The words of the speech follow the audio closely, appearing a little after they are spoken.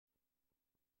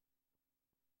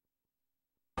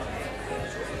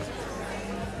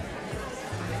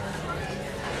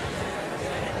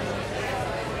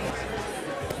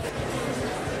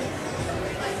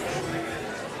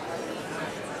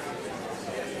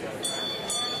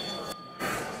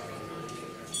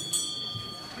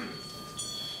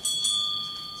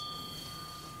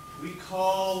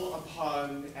call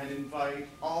upon and invite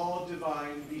all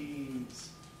divine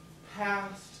beings,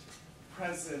 past,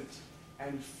 present,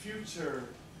 and future,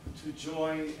 to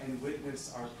join and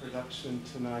witness our production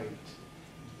tonight.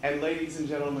 And ladies and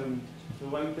gentlemen, the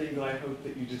one thing that I hope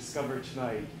that you discover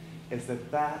tonight is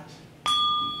that that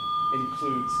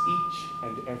includes each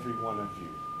and every one of you.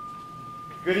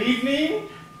 Good evening.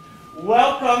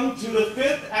 Welcome to the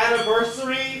 5th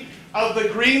anniversary of the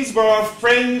Greensboro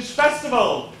Fringe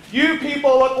Festival. You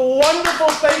people look wonderful.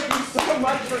 Thank you so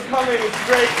much for coming. It's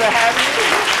great to have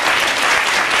you.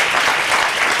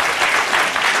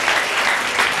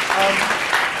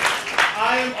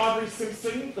 I am Audrey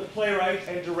Simpson, the playwright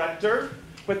and director.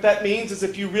 What that means is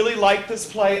if you really like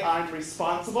this play, I'm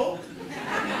responsible.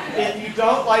 If you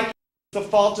don't like it, it's the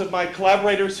fault of my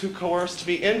collaborators who coerced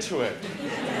me into it.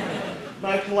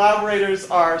 My collaborators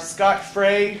are Scott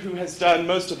Frey, who has done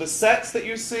most of the sets that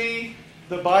you see,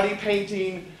 the body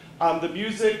painting, the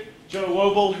music, Joe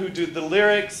Wobel, who did the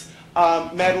lyrics,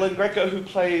 Madeline Greco, who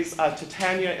plays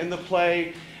Titania in the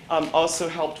play, also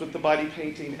helped with the body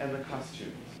painting and the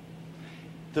costumes.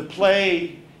 The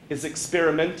play is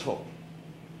experimental.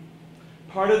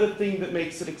 Part of the thing that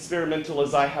makes it experimental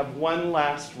is I have one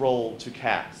last role to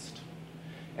cast.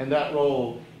 And that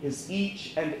role is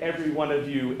each and every one of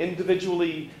you,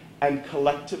 individually and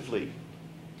collectively.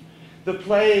 The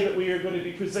play that we are going to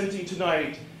be presenting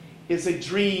tonight is a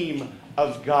dream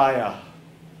of Gaia,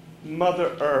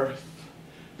 Mother Earth,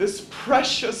 this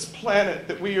precious planet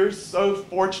that we are so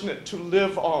fortunate to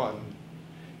live on.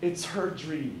 It's her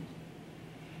dream.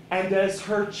 And as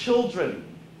her children,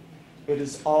 it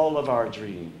is all of our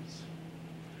dreams.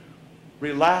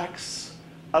 Relax.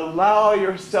 Allow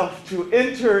yourself to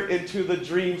enter into the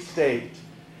dream state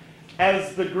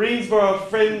as the Greensboro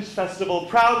Fringe Festival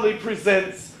proudly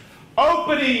presents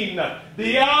Opening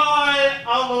the Eye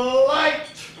of Light.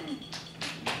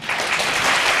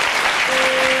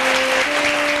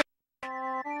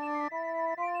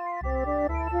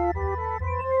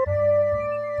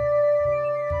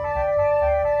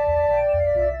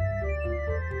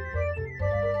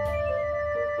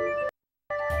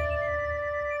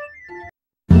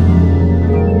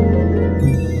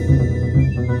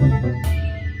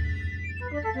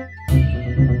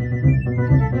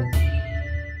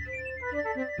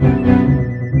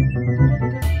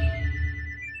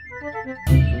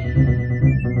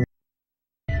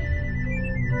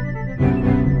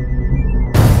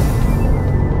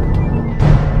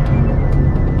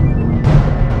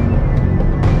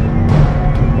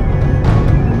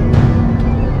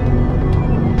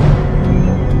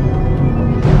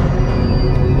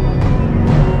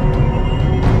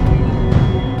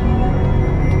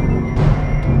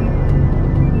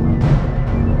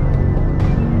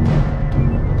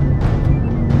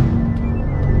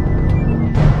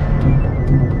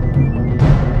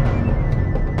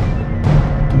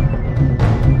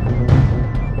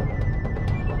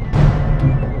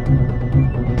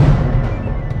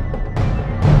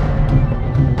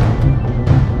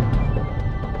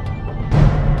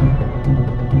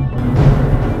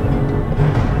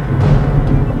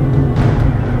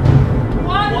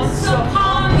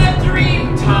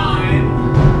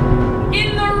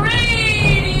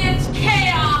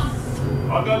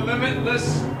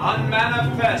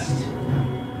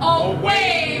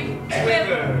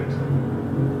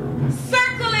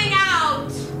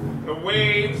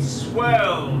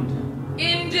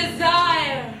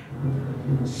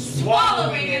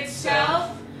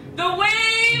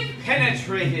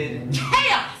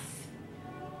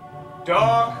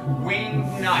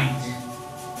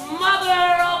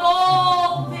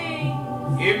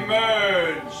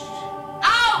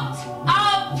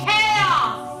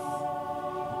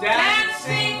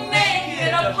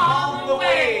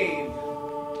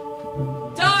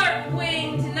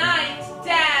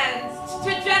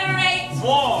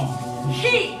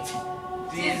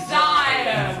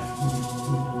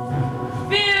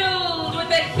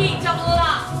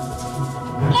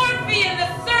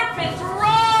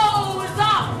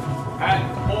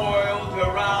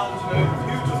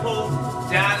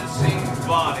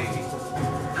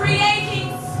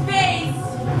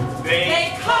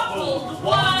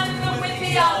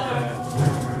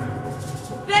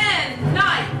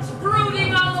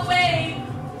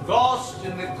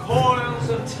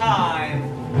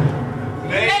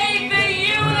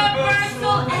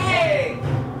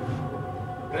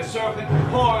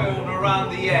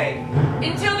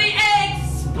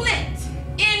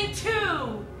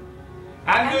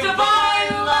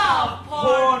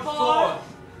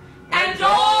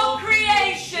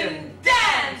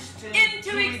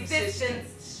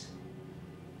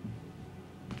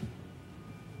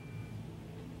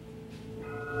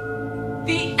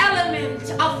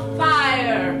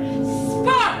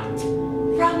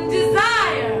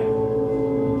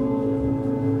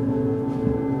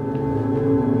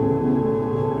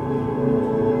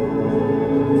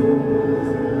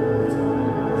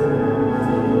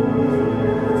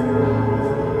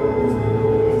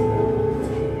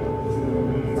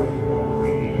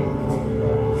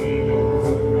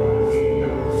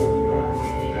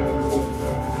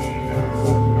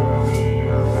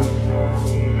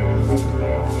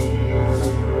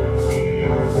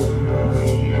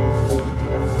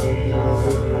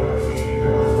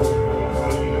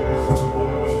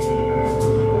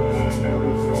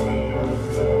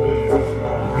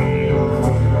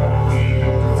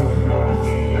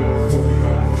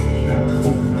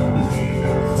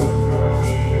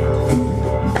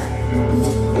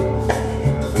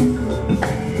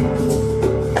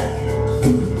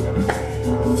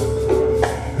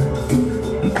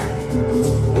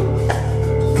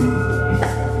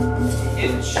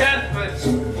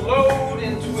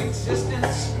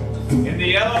 elements in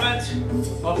the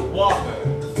element of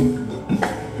water.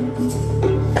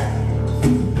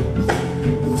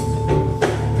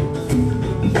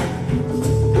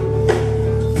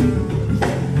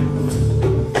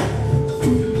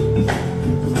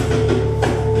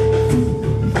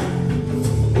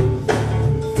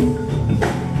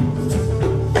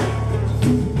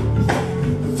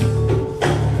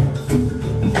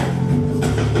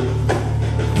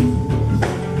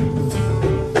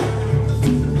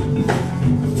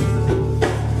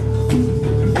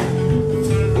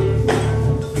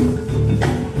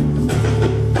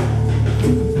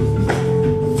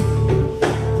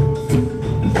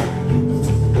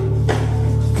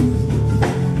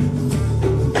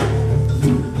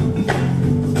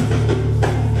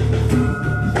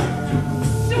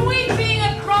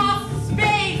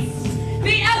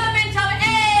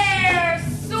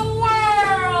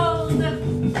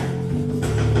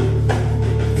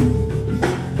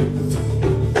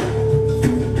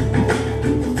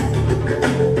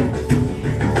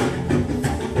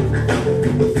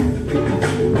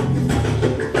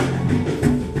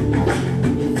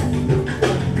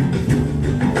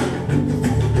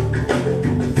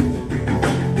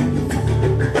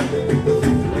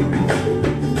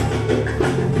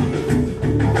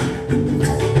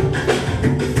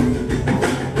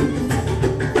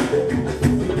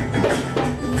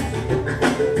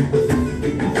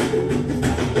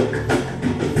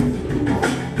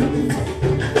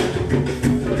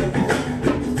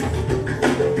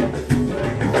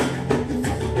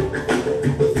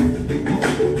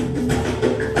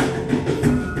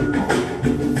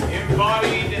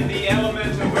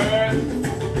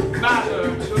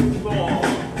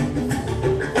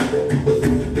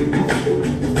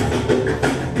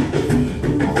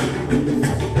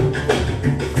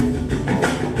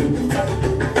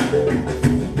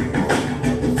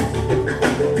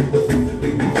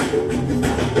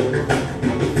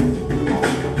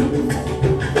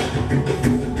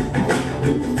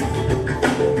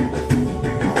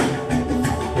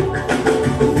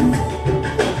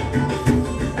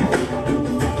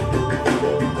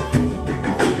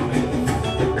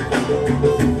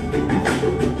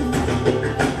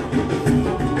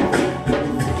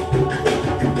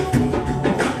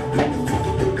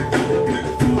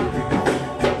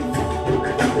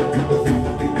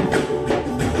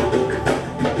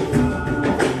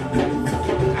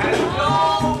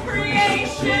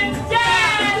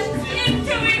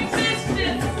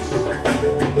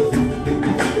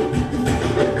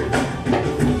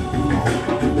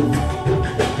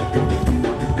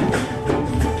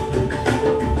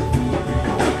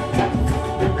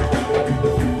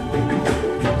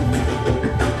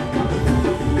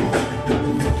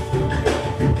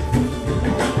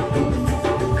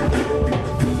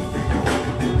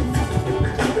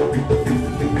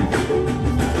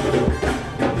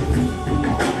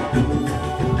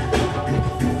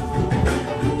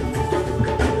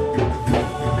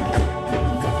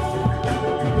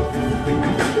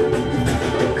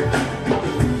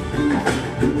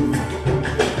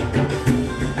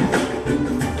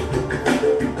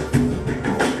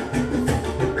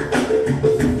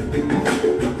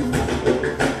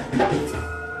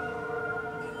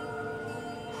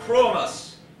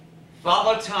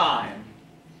 Father Time,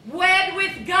 wed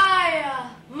with Gaia,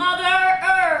 Mother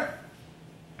Earth,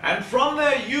 and from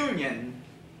their union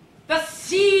the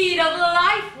seed of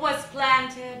life was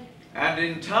planted, and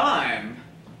in time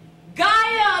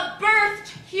Gaia birthed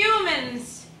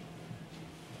humans.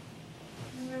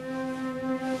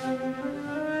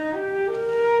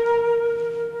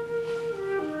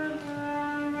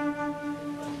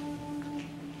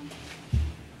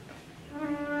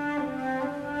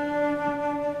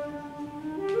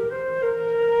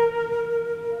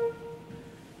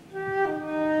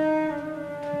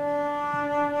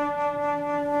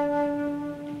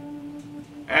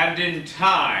 and in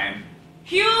time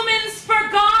Humans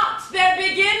forgot their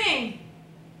beginning.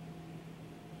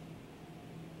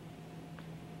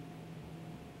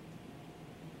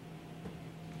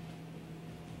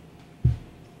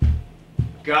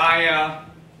 Gaia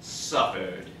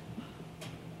suffered.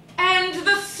 And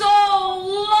the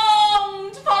soul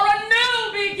longed for a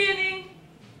new beginning.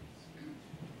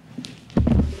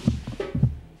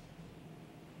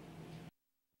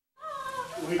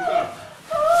 Wake up.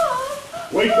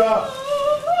 Wake up.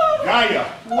 Gaia,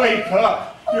 wake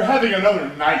up. You're having another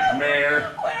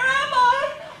nightmare. Where am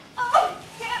I?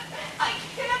 I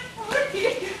can't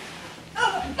breathe.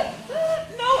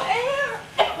 No air.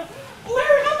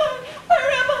 Where am I?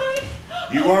 Where am I?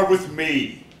 You are with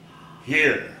me,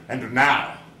 here and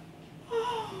now.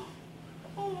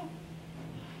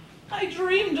 I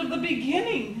dreamed of the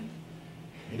beginning.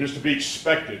 It is to be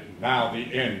expected now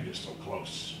the end is so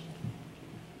close.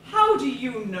 How do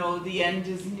you know the end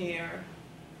is near?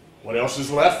 What else is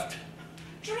left?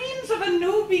 Dreams of a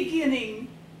new beginning.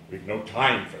 We've no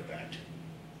time for that.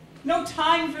 No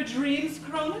time for dreams,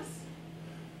 Cronus?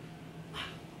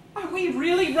 Are we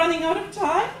really running out of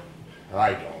time?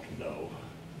 I don't know.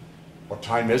 What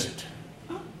time is it?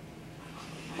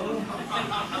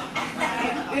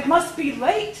 It must be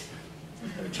late.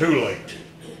 Too late.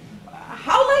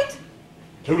 How late?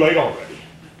 Too late already.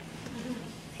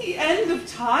 The end of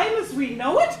time as we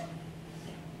know it?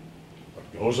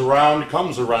 What goes around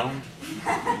comes around.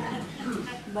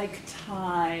 Like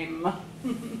time.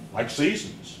 Like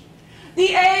seasons.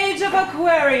 The Age of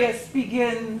Aquarius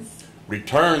begins.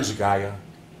 Returns, Gaia.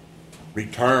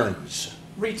 Returns.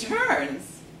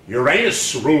 Returns?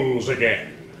 Uranus rules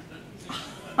again.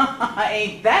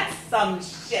 Ain't that some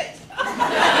shit?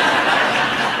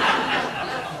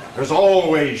 There's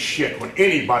always shit when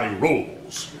anybody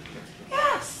rules.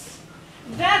 Yes,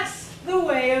 that's the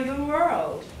way of the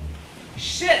world.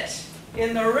 Shit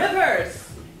in the rivers,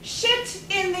 shit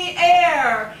in the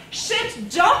air, shit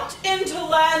dumped into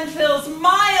landfills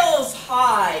miles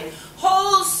high,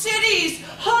 whole cities,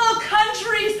 whole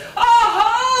countries, a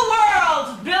whole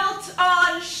world built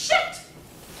on shit.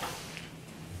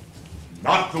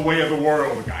 Not the way of the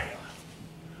world, Gaia.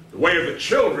 The way of the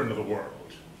children of the world.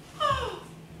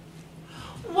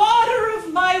 Water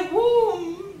of my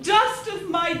womb, dust of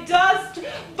my dust,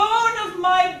 bone of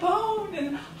my bone,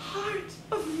 and heart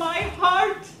of my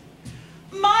heart.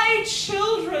 My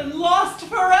children lost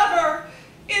forever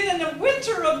in a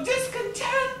winter of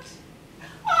discontent.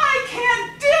 I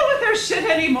can't deal with their shit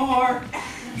anymore.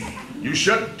 You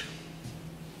shouldn't.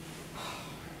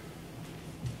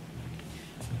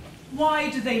 Why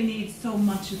do they need so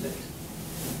much of it?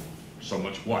 So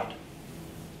much what?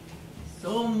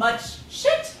 So much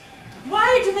shit?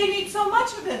 Why do they need so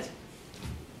much of it?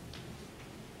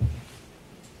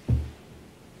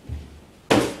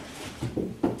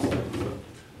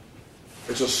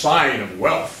 It's a sign of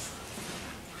wealth.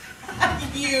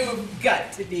 You've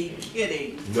got to be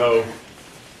kidding. No,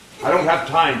 I don't have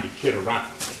time to kid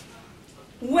around.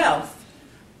 Wealth.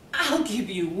 I'll give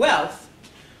you wealth.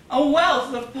 A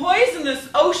wealth of poisonous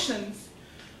oceans,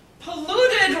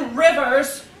 polluted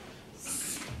rivers,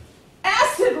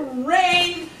 acid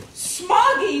rain,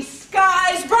 smoggy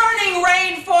skies, burning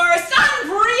rainforests,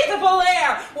 unbreathable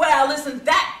air. Well, isn't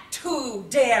that too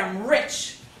damn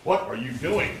rich? What are you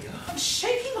doing? I'm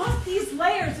shaking off these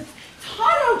layers. It's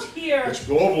hot out here. It's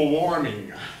global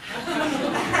warming.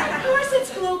 Of course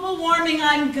it's global warming.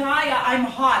 I'm Gaia. I'm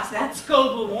hot. That's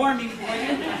global warming for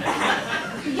you.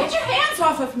 Get your hands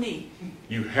off of me.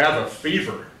 You have a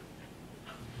fever.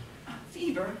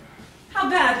 Fever? How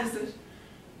bad is it?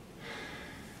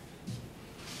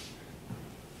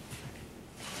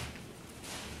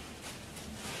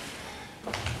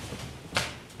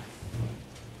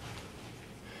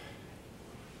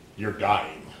 You're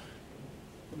dying.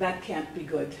 That can't be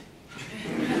good.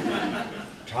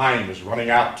 Time is running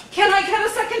out. Can I get a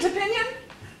second opinion?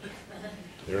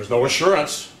 There's no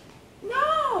assurance.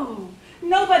 No.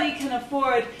 Nobody can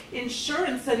afford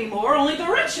insurance anymore. Only the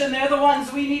rich, and they're the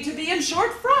ones we need to be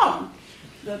insured from.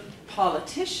 The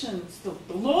politicians, the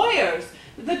lawyers,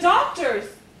 the doctors.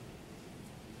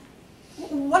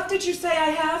 What did you say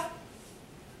I have?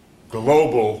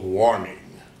 Global warming.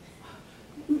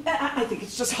 I think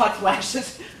it's just hot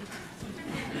flashes.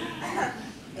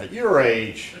 At your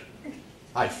age,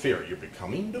 I fear you're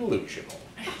becoming delusional.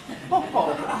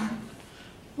 Oh.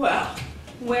 Well,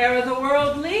 where are the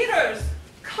world leaders?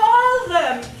 Call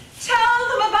them. Tell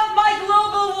them about my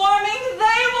global warming.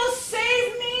 They will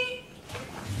save me.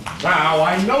 Now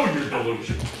I know you're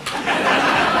delusional.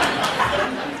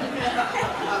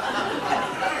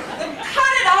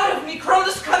 Cut it out of me,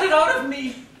 Cronus, cut it out of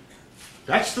me.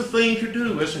 That's the thing to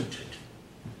do, isn't it?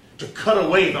 To cut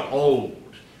away the old,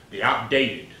 the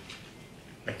outdated,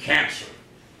 the cancer,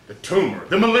 the tumor,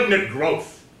 the malignant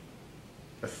growth,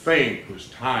 the thing whose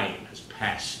time has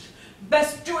passed.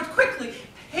 Best do it quickly,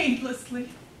 painlessly.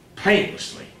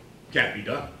 Painlessly. Can't be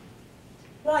done.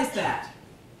 Why's that?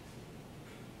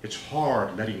 It's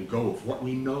hard letting go of what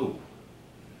we know,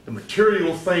 the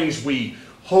material things we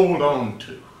hold on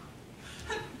to.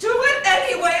 Do it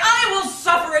anyway. I will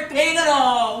suffer it, pain and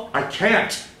all. I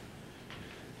can't.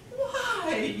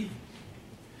 Why?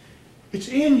 It's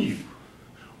in you,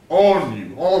 on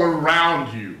you, all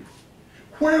around you.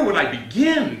 Where would I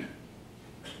begin?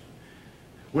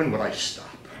 When would I stop?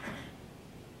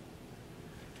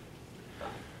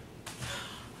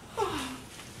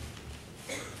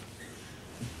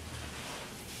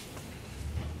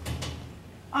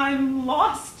 I'm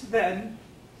lost then.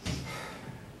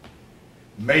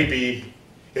 Maybe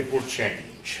it will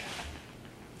change.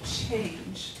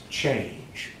 Change.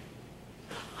 Change.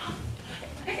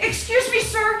 Excuse me,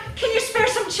 sir. Can you spare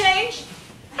some change?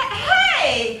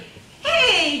 Hey!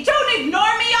 Hey! Don't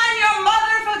ignore me. I'm your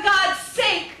mother, for God's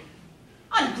sake.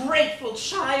 Ungrateful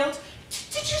child.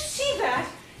 Did you see that?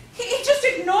 He just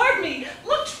ignored me,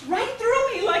 looked right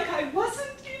through me like I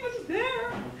wasn't even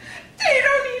there. They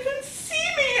don't even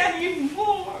see me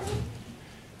anymore.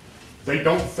 They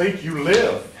don't think you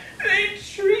live. They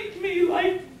treat me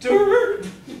like dirt.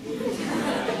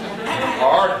 You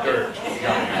are dirt,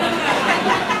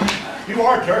 Johnny. You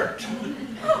are dirt.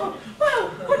 Oh, well,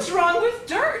 what's wrong with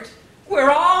dirt? We're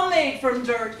all made from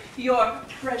dirt. Your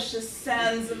precious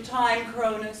sands of time,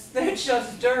 Cronus, they're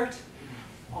just dirt.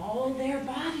 All their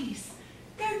bodies,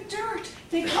 they're dirt.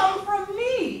 They come from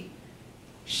me.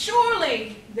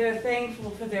 Surely they're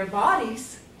thankful for their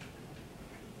bodies.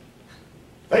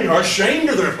 They are ashamed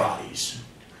of their bodies.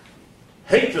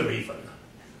 Hate them even.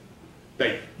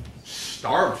 They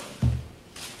starve them,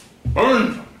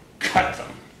 burn them, cut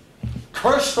them,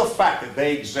 curse the fact that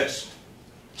they exist.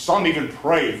 Some even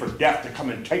pray for death to come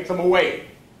and take them away.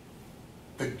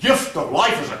 The gift of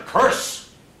life is a curse.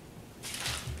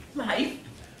 Life?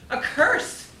 A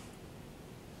curse?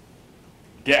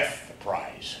 Death the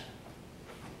prize.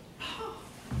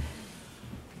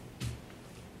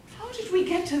 How did we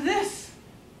get to this?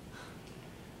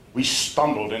 We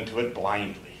stumbled into it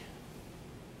blindly,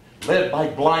 led by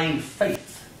blind faith.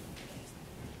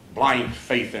 Blind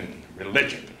faith in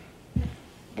religion.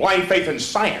 Blind faith in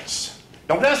science.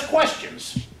 Don't ask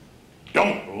questions.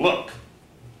 Don't look.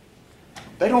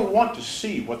 They don't want to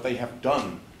see what they have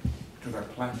done to their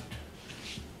planet,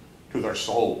 to their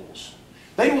souls.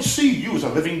 They don't see you as a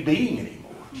living being anymore.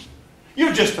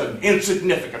 You're just an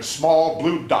insignificant small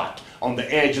blue dot on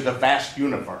the edge of the vast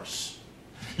universe.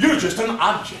 You're just an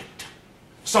object,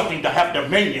 something to have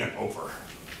dominion over,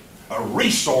 a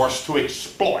resource to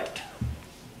exploit,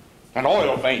 an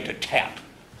oil vein to tap,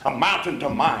 a mountain to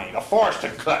mine, a forest to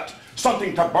cut,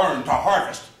 something to burn, to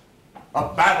harvest, a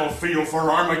battlefield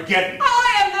for Armageddon.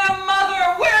 I am their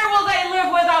mother. Where will they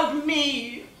live without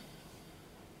me?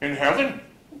 In heaven?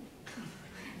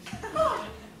 Oh,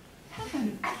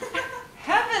 heaven.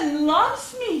 Heaven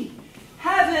loves me.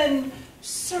 Heaven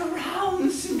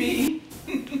surrounds me.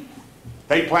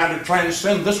 They plan to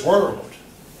transcend this world,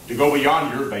 to go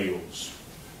beyond your veils,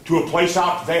 to a place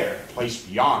out there, a place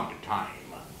beyond time.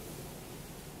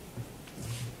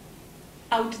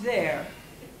 Out there,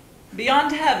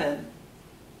 beyond heaven.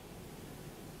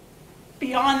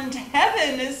 Beyond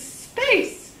heaven is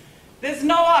space. There's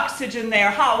no oxygen there.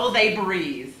 How will they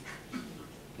breathe?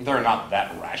 They're not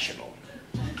that rational.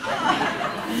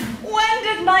 When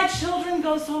did my children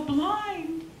go so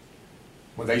blind?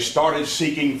 When they started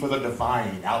seeking for the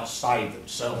divine outside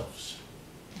themselves.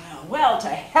 Well, to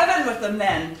heaven with them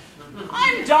then.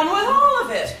 I'm done with all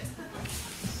of it.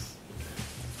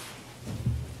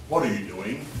 What are you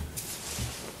doing?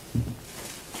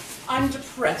 I'm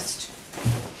depressed.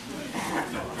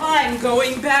 I'm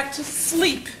going back to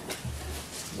sleep.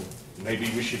 Maybe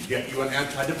we should get you an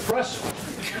antidepressant.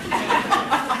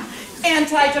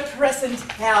 Antidepressant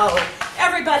hell.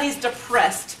 Everybody's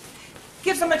depressed.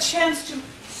 Gives them a chance to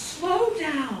slow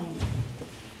down,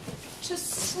 to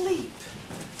sleep,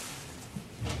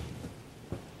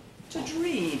 to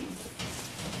dream,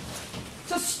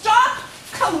 to stop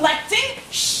collecting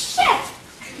shit.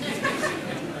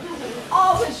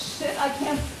 All this shit, I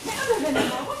can't stand it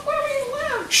anymore. Look where we live.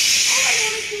 All I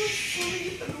want to do is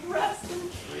sleep and rest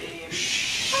and dream.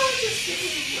 Oh, just give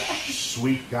me rest.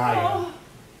 Sweet Gaia, Oh.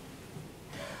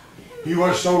 you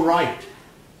are so right.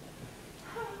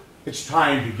 It's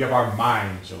time to give our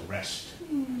minds a rest.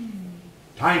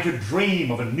 Time to dream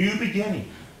of a new beginning.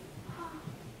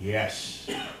 Yes.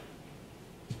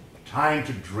 Time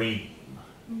to dream.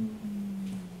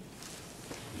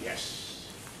 Yes.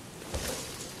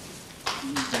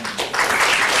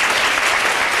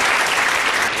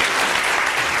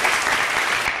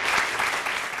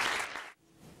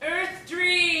 Earth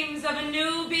dreams of a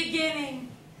new beginning.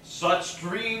 Such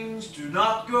dreams do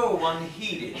not go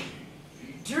unheeded.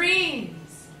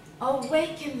 Dreams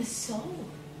awaken the soul.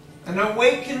 An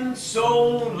awakened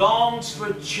soul longs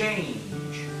for change.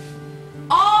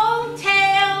 All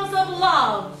tales of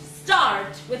love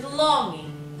start with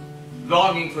longing.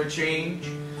 Longing for change,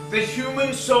 the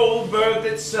human soul birthed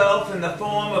itself in the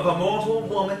form of a mortal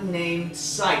woman named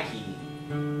Psyche.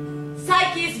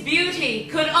 Psyche's beauty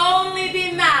could only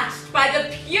be matched by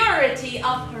the purity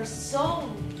of her soul.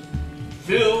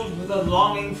 Filled with a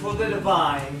longing for the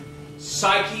divine,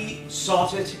 Psyche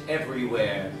sought it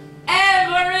everywhere.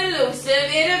 Ever elusive,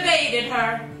 it evaded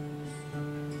her.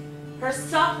 Her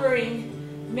suffering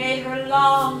made her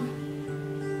long.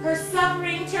 Her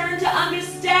suffering turned to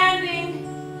understanding,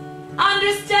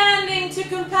 understanding to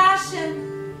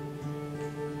compassion.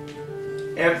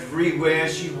 Everywhere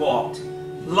she walked,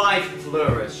 life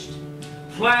flourished.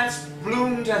 Plants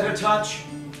bloomed at her touch,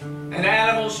 and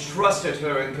animals trusted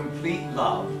her in complete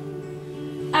love.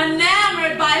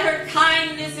 Enamored by her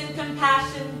kindness and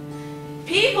compassion,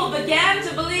 people began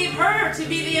to believe her to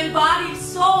be the embodied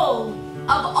soul of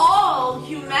all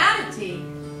humanity.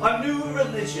 A new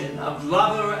religion of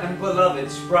lover and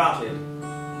beloved sprouted,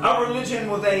 a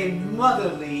religion with a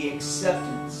motherly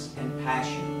acceptance and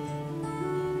passion.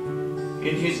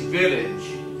 In his village,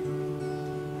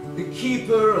 the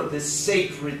keeper of the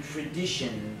sacred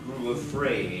tradition grew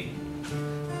afraid.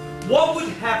 What would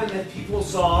happen if people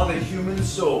saw the human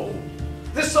soul,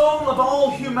 the soul of all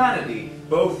humanity,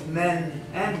 both men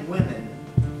and women,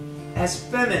 as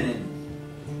feminine?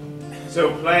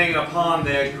 So, playing upon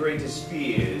their greatest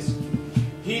fears,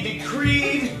 he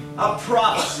decreed a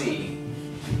prophecy.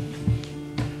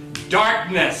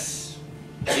 Darkness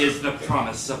is the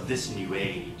promise of this new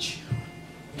age,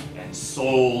 and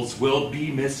souls will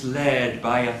be misled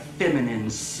by a feminine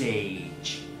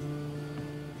sage.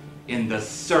 In the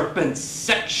serpent's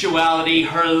sexuality,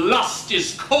 her lust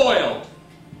is coiled,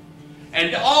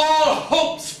 and all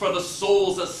hopes for the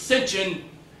soul's ascension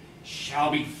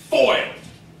shall be foiled.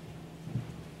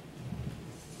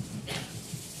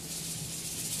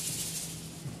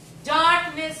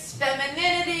 Darkness,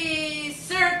 femininity,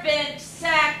 serpent,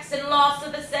 sex, and loss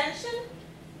of ascension?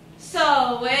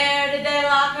 So where did they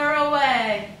lock her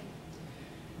away?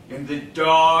 In the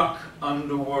dark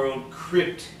underworld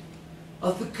crypt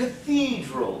of the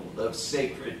cathedral of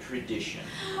sacred tradition.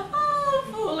 Oh,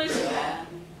 foolish man.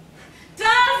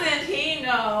 Doesn't he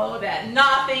know that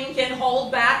nothing can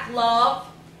hold back love?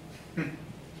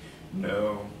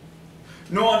 No,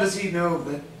 nor does he know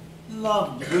that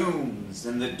love blooms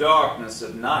in the darkness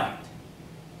of night.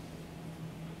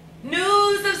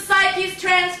 News of Psyche's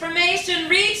transformation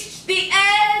reached the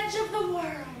edge of the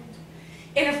world.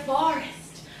 In a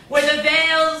forest where the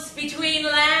veils between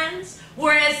lands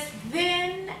were as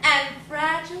thin and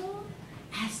fragile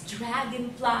as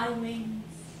dragonfly wings.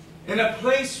 In a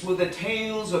place where the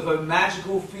tales of her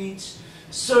magical feats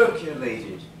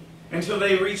circulated until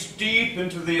they reached deep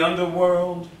into the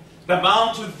underworld, the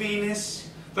Mount of Venus,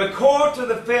 the court of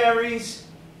the fairies,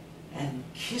 and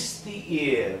kissed the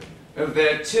ear of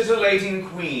their titillating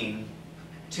queen,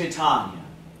 Titania.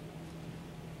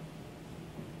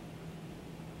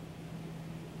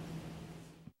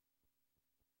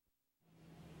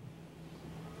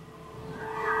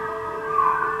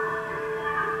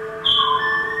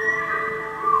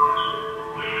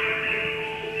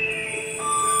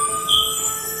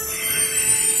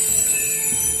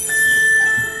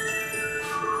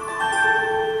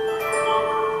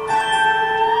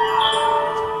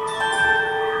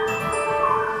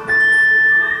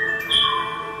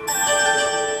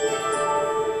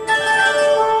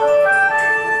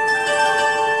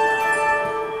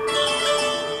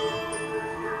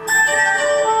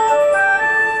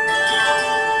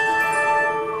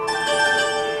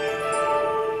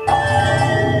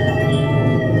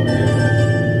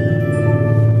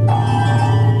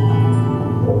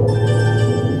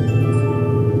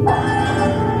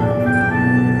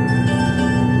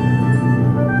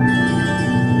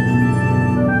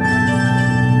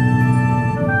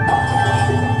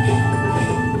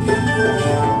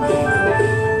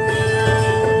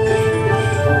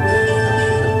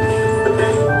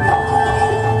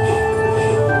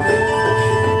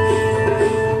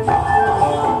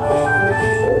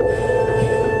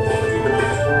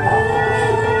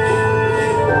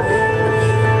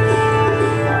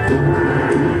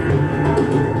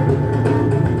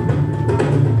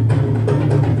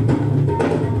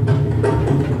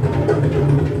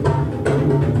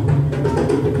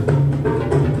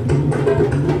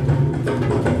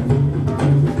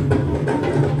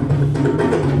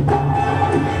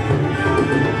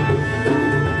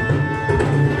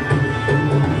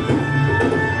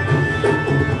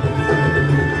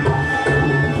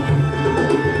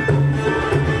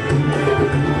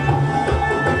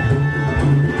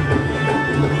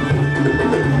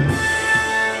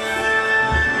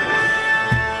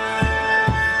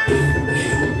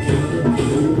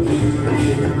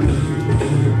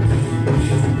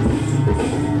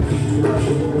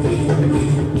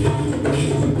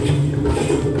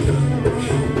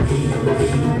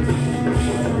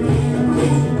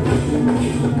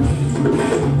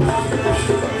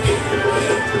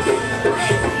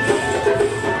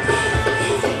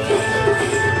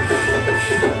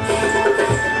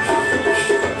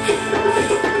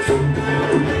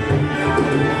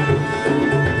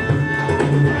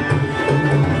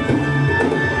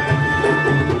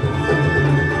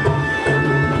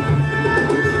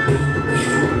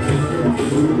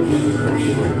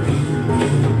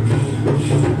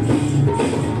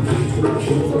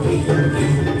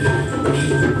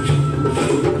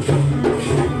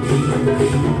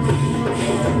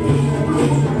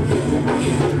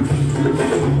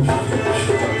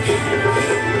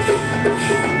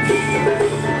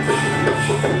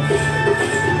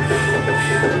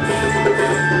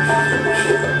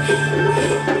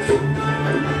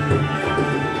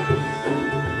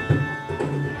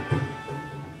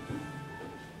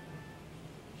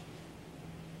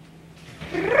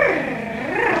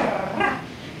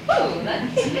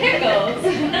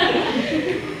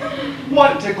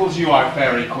 you are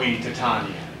Fairy Queen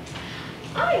Titania?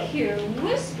 I hear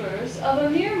whispers of a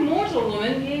mere mortal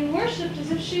woman being worshipped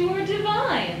as if she were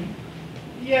divine.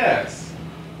 Yes.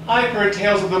 I've heard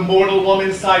tales of the mortal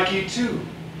woman Psyche too.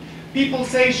 People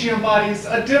say she embodies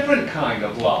a different kind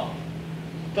of love.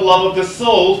 The love of the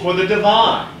soul for the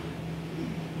divine.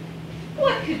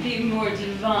 What could be more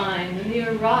divine than the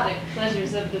erotic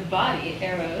pleasures of the body,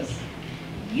 Eros?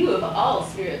 You of all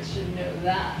spirits should know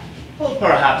that. Well,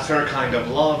 perhaps her kind of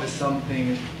love is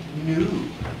something new.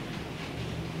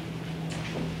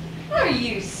 Are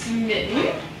you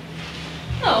smitten?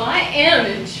 Oh, I am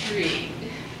intrigued.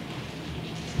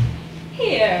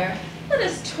 Here, let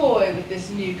us toy with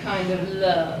this new kind of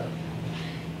love.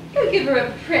 Go give her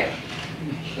a prick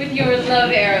with your love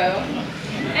arrow,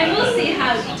 and we'll see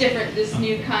how different this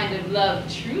new kind of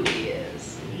love truly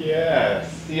is.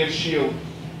 Yes, see if she'll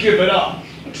give it up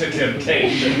to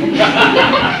temptation.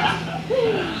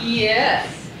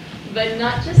 Yes, but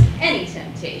not just any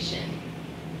temptation.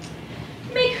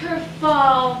 Make her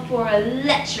fall for a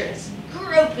lecherous,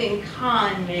 groping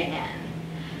con man.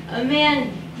 A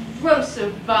man gross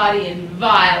of body and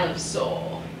vile of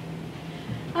soul.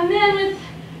 A man with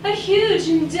a huge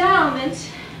endowment,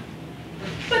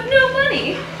 but no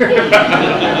money.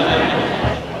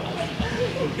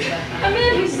 A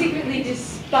man who secretly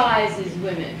despises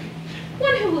women.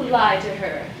 One who will lie to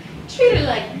her, treat her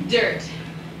like dirt,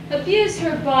 abuse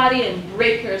her body and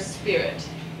break her spirit.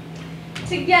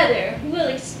 Together, we'll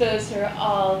expose her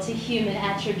all to human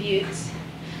attributes.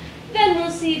 Then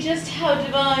we'll see just how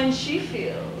divine she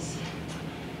feels.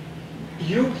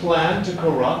 You plan to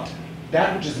corrupt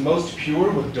that which is most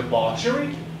pure with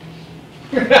debauchery?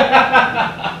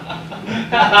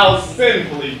 How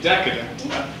sinfully decadent.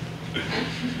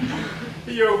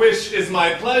 Your wish is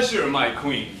my pleasure, my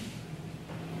queen.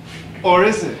 Or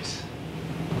is it?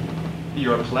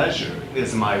 Your pleasure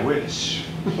is my wish.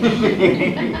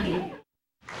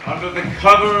 Under the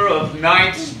cover of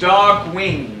night's dark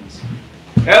wings,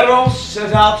 Eros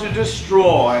set out to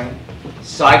destroy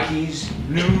Psyche's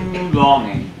new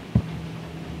longing.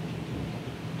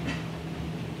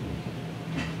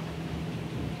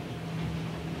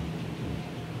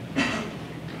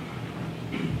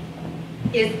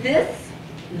 Is this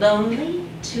lonely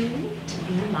too to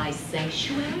be my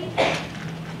sanctuary?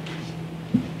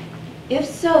 If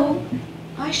so,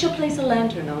 I shall place a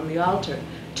lantern on the altar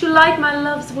to light my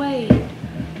love's way,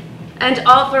 and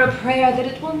offer a prayer that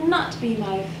it will not be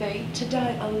my fate to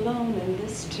die alone in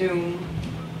this tomb.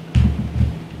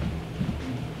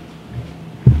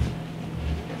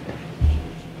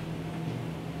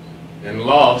 In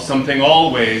love, something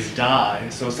always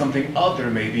dies, so something other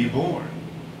may be born.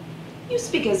 You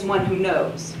speak as one who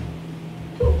knows.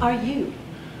 Who are you?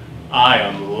 I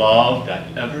am love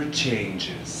that ever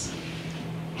changes.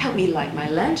 Help me light my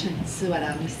lantern so that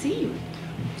I may see you.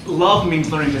 Love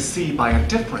means learning to see by a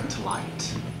different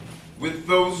light. With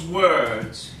those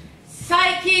words,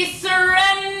 Psyche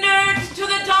surrendered to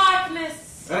the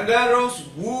darkness, and Eros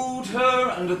wooed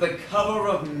her under the cover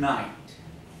of night.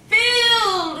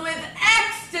 filled with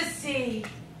ecstasy.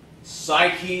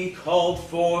 Psyche called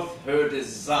forth her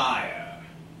desire.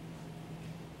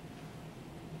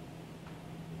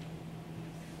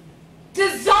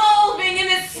 Dissolving in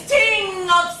a sting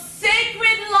of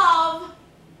sacred love,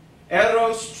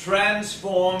 Eros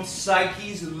transformed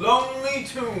Psyche's lonely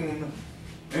tomb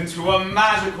into a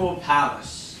magical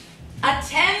palace.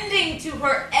 attending to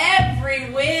her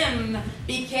every whim,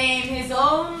 became his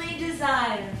only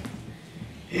desire.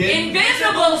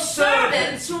 Invisible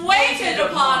servants waited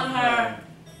upon her.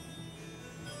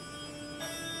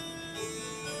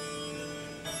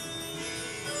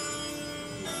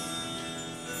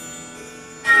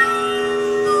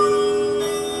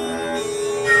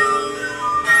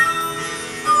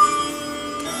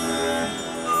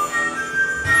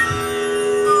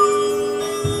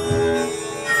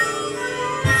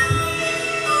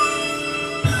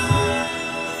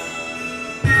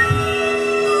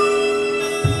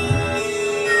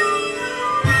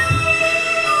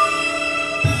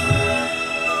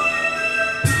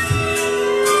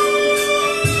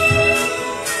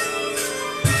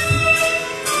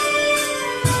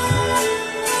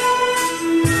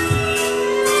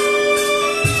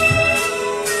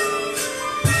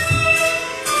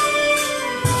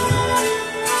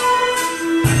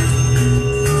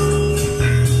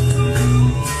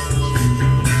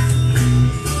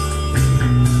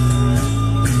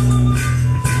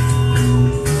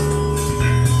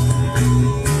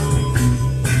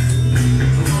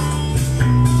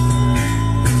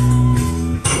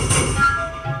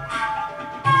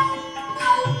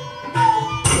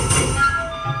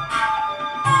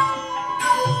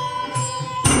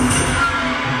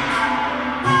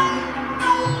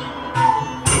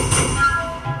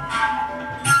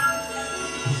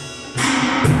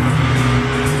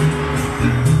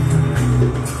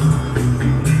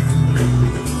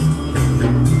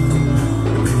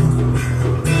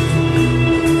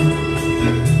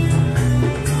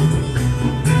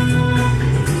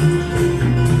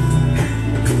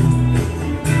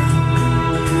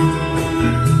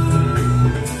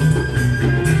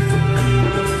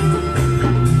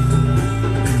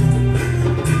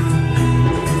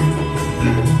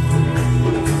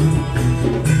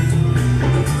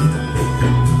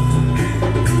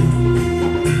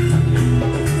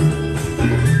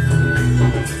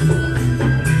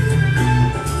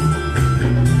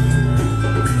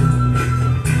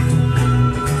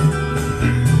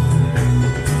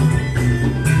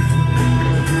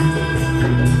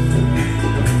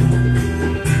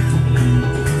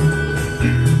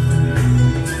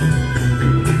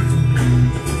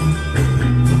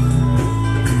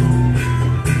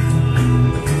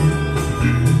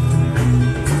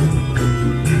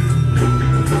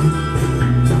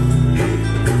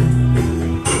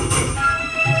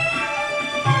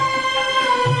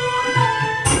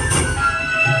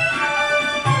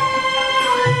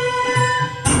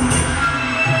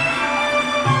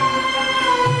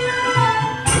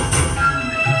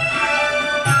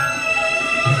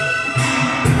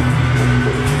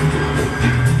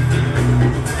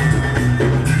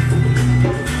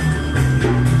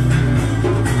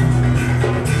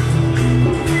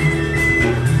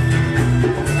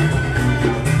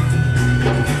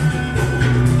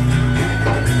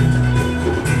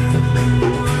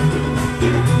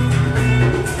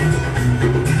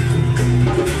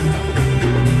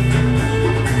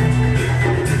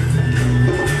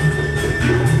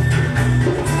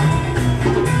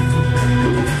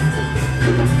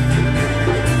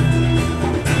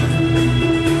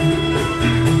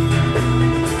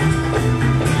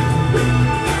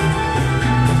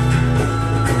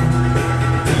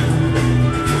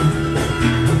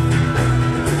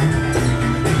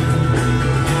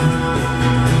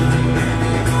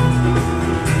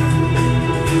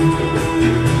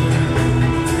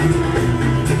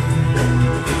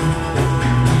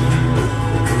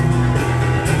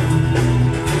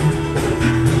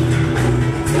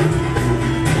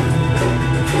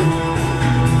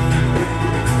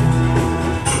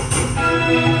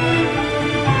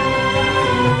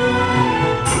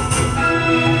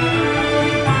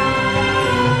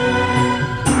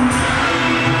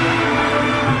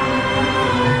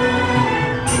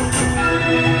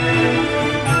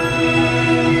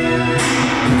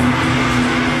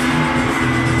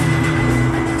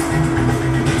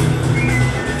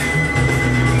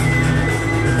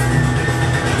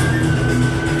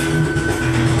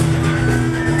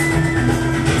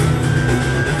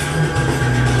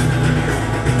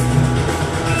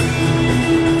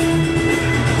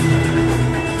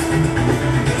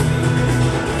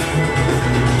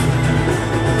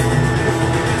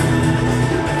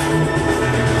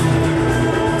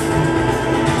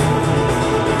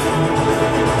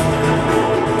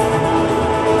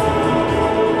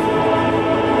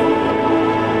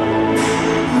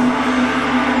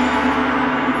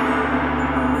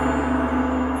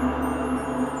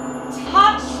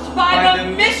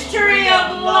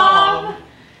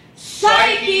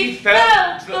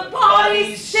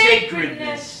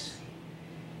 sacredness.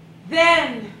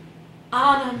 Then,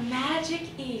 on a magic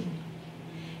evening,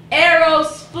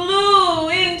 Eros flew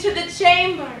into the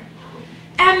chamber,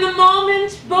 and the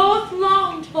moment both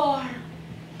longed for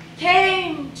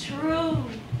came true.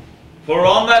 For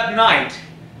on that night,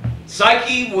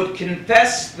 Psyche would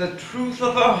confess the truth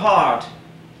of her heart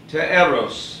to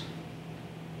Eros.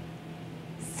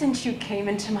 Since you came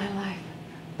into my life,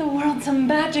 the world's a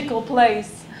magical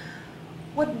place.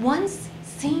 What once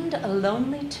seemed a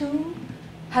lonely tomb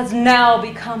has now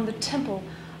become the temple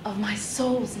of my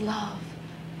soul's love.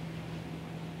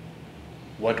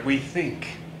 What we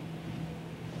think,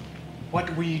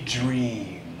 what we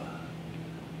dream,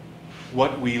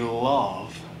 what we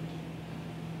love,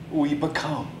 we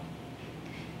become.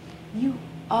 You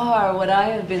are what I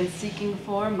have been seeking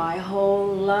for my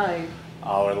whole life.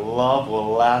 Our love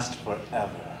will last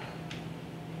forever.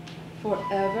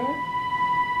 Forever?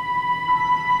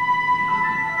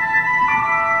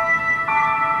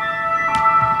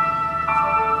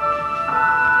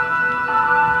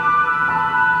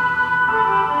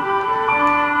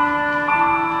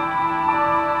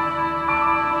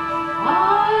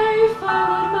 I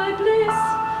followed my bliss,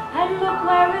 and look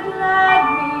where it led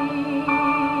me.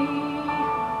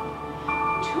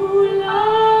 To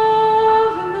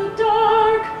love in the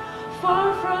dark, far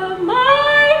from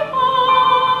my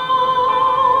home.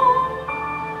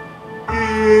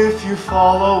 If you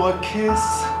follow a kiss,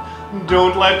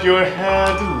 don't let your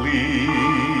head lead.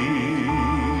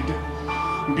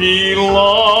 Be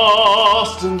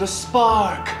lost in the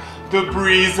spark, the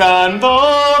breeze and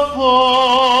the foam.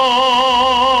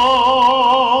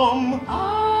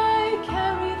 I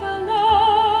carry the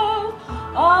love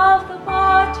of the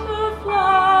butterfly,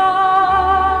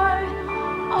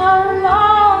 a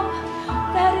love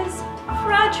that is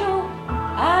fragile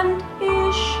and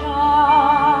is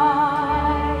shy.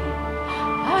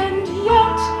 And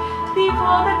yet,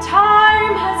 before the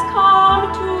time has come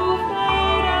to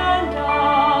fade and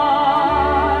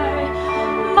die,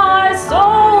 my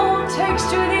soul takes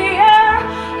to the air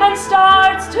and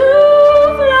starts to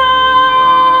fly,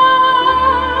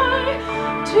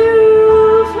 to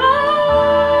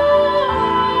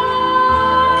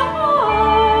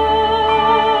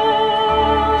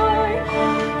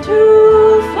fly, to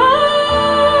fly.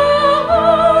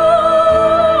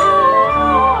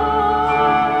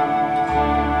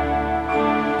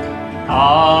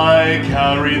 I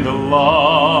carry the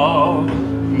love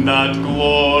that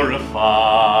glorifies,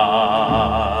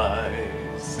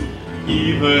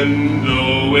 even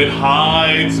though it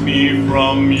hides me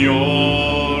from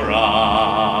your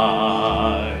eyes.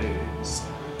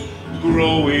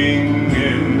 Growing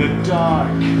in the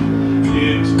dark,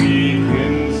 it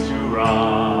begins to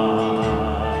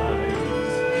rise,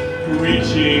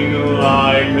 reaching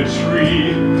like a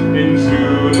tree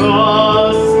into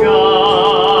the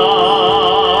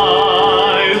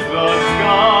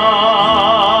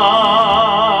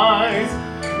skies,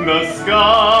 the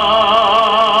skies.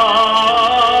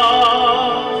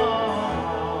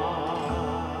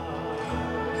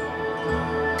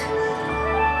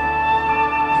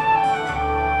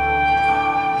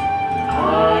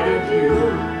 Part of you,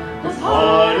 the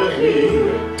part of me,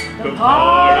 the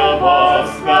part of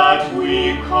us that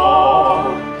we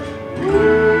call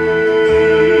we.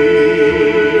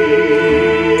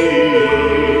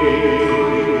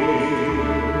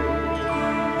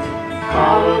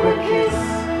 Follow the kiss,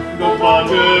 the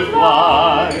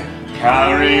butterfly,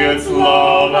 carry its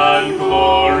love and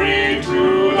glory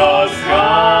to the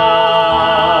skies.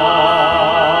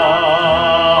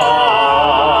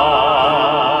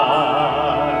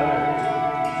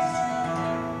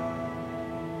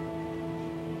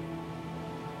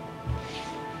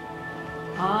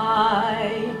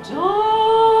 I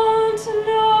don't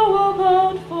know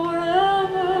about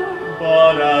forever,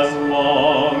 But as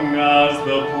long as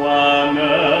the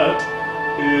planet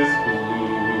is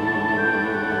blue,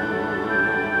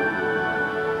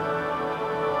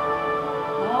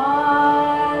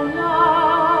 I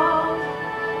love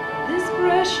this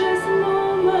precious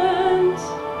moment.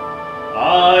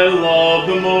 I love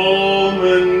the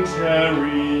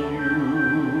momentary you.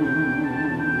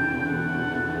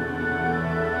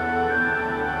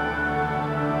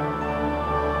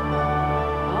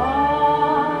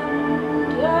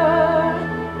 Under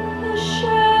the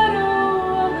shadow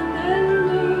of an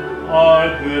ending, Are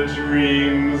the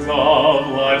dreams of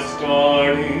life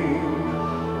starting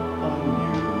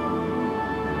anew?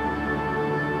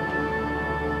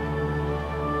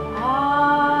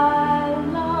 I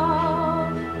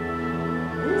love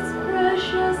this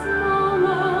precious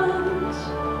moment.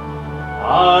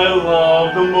 I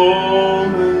love the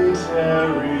momentary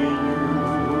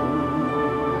you.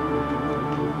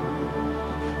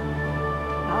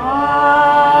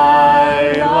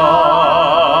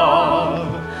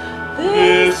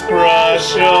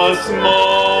 precious moment.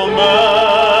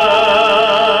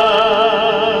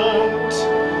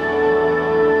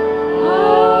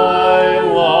 I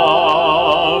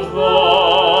love the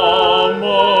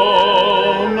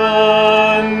momentary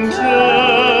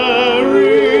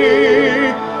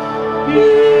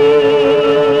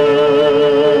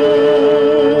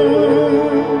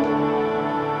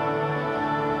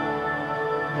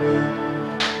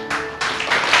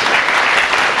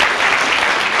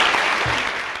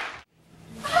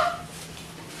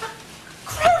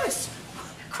Cronus!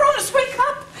 Cronus, wake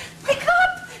up! Wake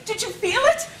up! Did you feel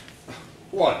it?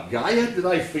 What, Gaia? Did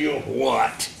I feel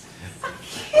what? A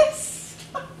kiss!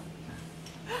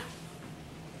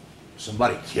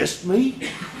 Somebody kissed me?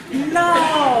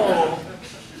 No!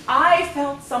 I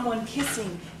felt someone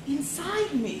kissing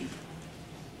inside me.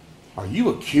 Are you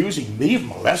accusing me of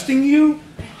molesting you?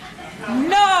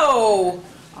 No!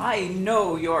 I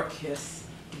know your kiss.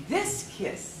 This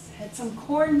kiss had some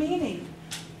core meaning.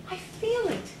 I feel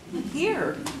it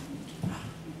here.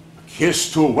 A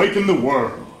kiss to awaken the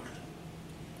world.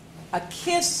 A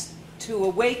kiss to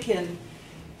awaken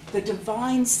the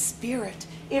divine spirit.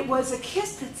 It was a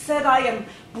kiss that said, I am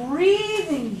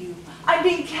breathing you. I'm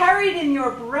being carried in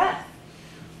your breath.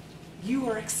 You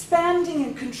are expanding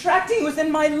and contracting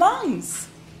within my lungs.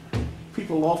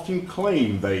 People often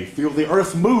claim they feel the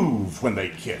earth move when they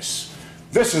kiss.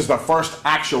 This is the first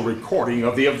actual recording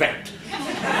of the event.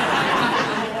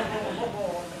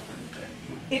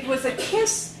 It was a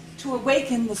kiss to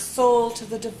awaken the soul to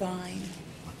the divine.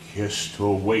 A kiss to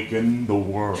awaken the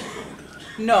world.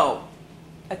 No,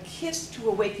 a kiss to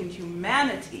awaken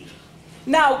humanity.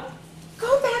 Now,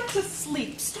 go back to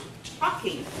sleep. Stop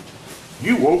talking.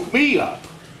 You woke me up.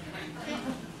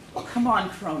 Oh, come on,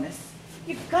 Cronus.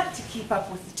 You've got to keep up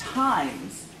with the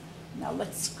times. Now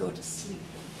let's go to sleep.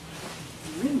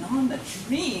 Bring on the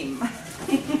dream.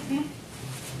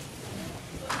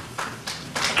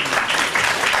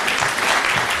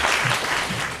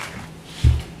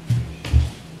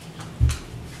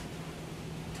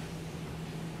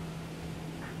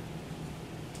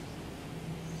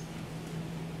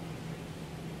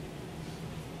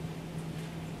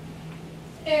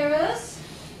 Eros,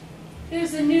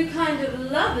 there's a new kind of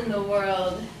love in the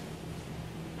world.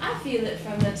 I feel it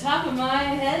from the top of my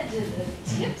head to the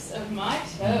tips of my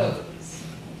toes.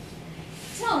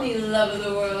 Tell me, love of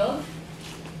the world,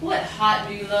 what hot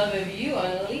new love have you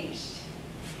unleashed?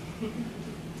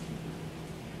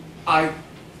 I've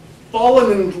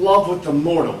fallen in love with the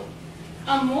mortal.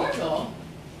 A mortal?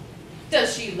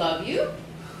 Does she love you?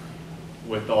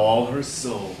 With all her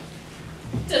soul.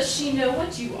 Does she know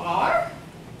what you are?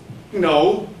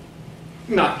 No,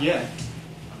 not yet.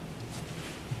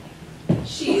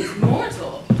 She is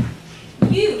mortal.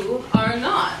 You are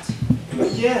not.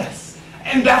 Yes,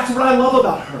 and that's what I love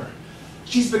about her.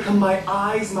 She's become my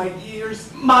eyes, my ears,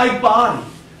 my body.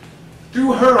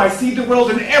 Through her, I see the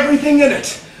world and everything in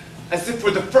it, as if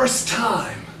for the first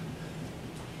time.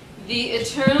 The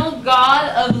eternal God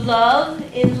of love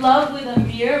in love with a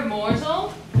mere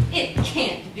mortal? It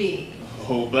can't be.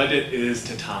 Oh, but it is,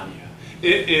 Titania.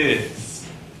 It is.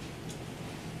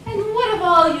 And what of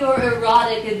all your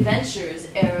erotic adventures,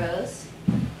 Eros?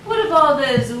 What of all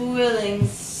those willing,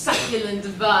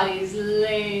 succulent bodies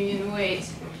laying in wait,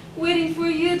 waiting for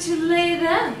you to lay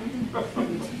them?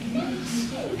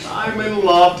 I'm in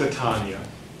love, Titania.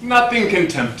 Nothing can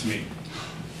tempt me.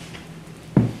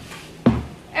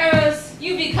 Eros,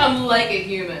 you become like a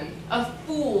human, a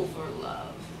fool for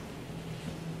love.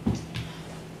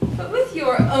 But with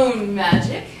your own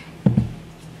magic,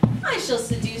 I shall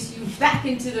seduce you back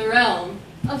into the realm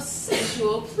of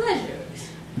sensual pleasures.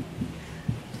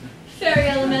 Fairy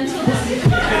elementals,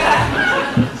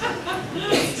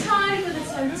 it's time for the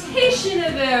temptation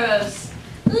of Eros.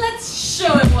 Let's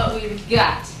show him what we've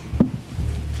got.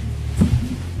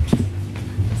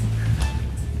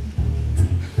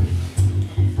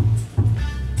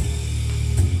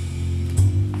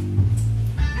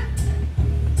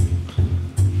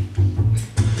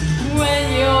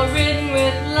 When you're ridden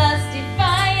with lusty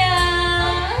fire,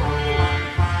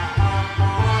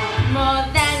 more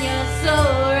than your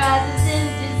soul rises in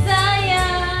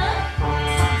desire.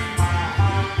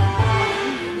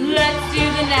 Let's do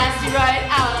the nasty right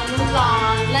out on the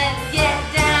lawn. Let's get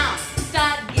down,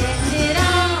 start getting it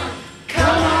on.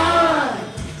 Come on!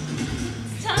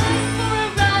 It's time for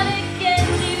erotic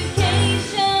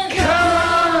education. Come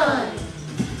on!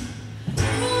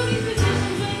 40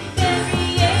 positions with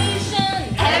variation.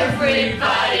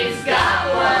 Everybody's got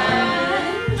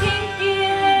one. Kinky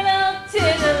little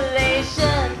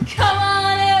titillation. Come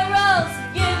on, Eros,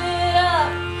 give it up.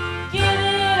 Give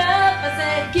it up. I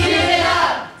said, give it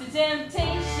up to temptation.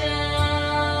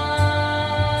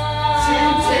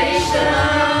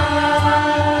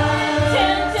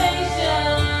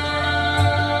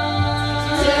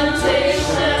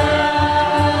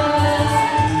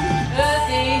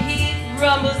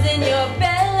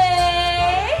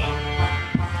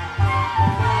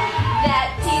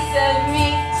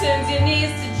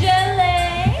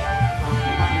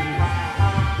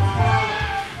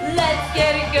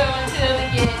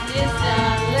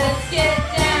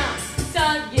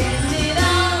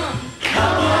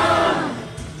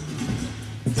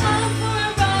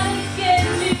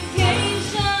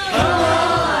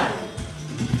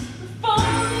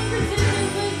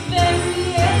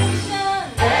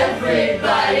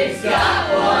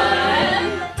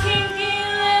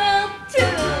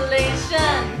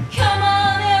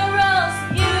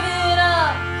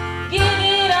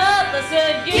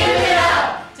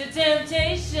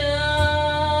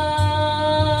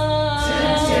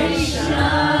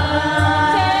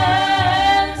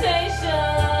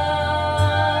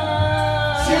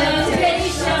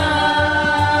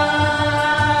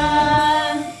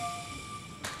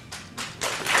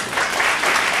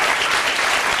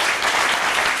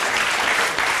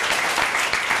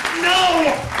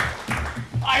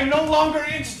 I'm no longer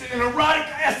interested in erotic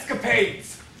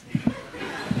escapades.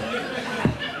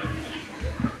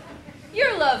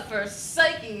 Your love for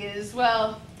Psyche is,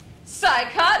 well,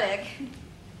 psychotic.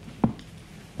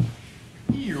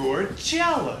 You're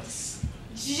jealous.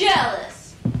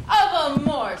 Jealous of a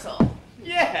mortal.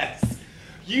 Yes.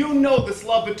 You know this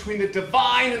love between the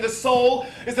divine and the soul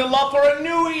is a love for a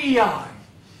new eon.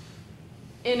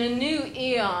 In a new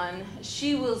eon,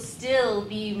 she will still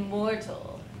be mortal.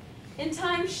 In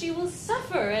time, she will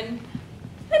suffer and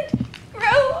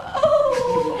grow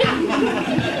old.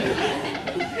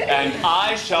 And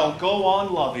I shall go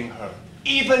on loving her,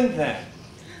 even then.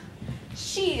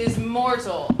 She is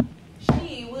mortal.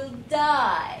 She will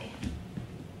die.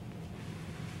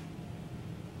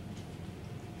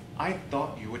 I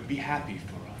thought you would be happy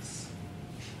for us.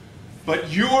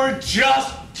 But you're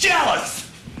just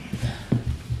jealous!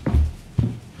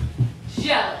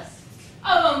 Jealous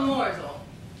of a mortal?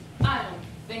 I don't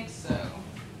think so.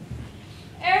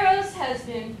 Eros has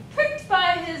been pricked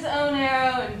by his own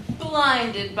arrow and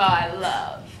blinded by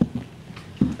love.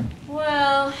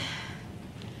 Well,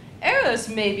 Eros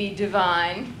may be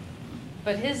divine,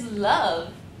 but his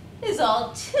love is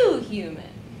all too human.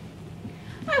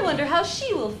 I wonder how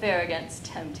she will fare against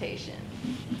temptation.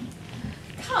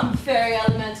 Come, fairy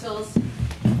elementals,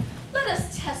 let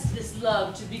us test this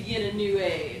love to begin a new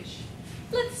age.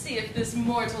 Let's see if this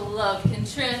mortal love can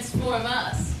transform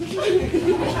us.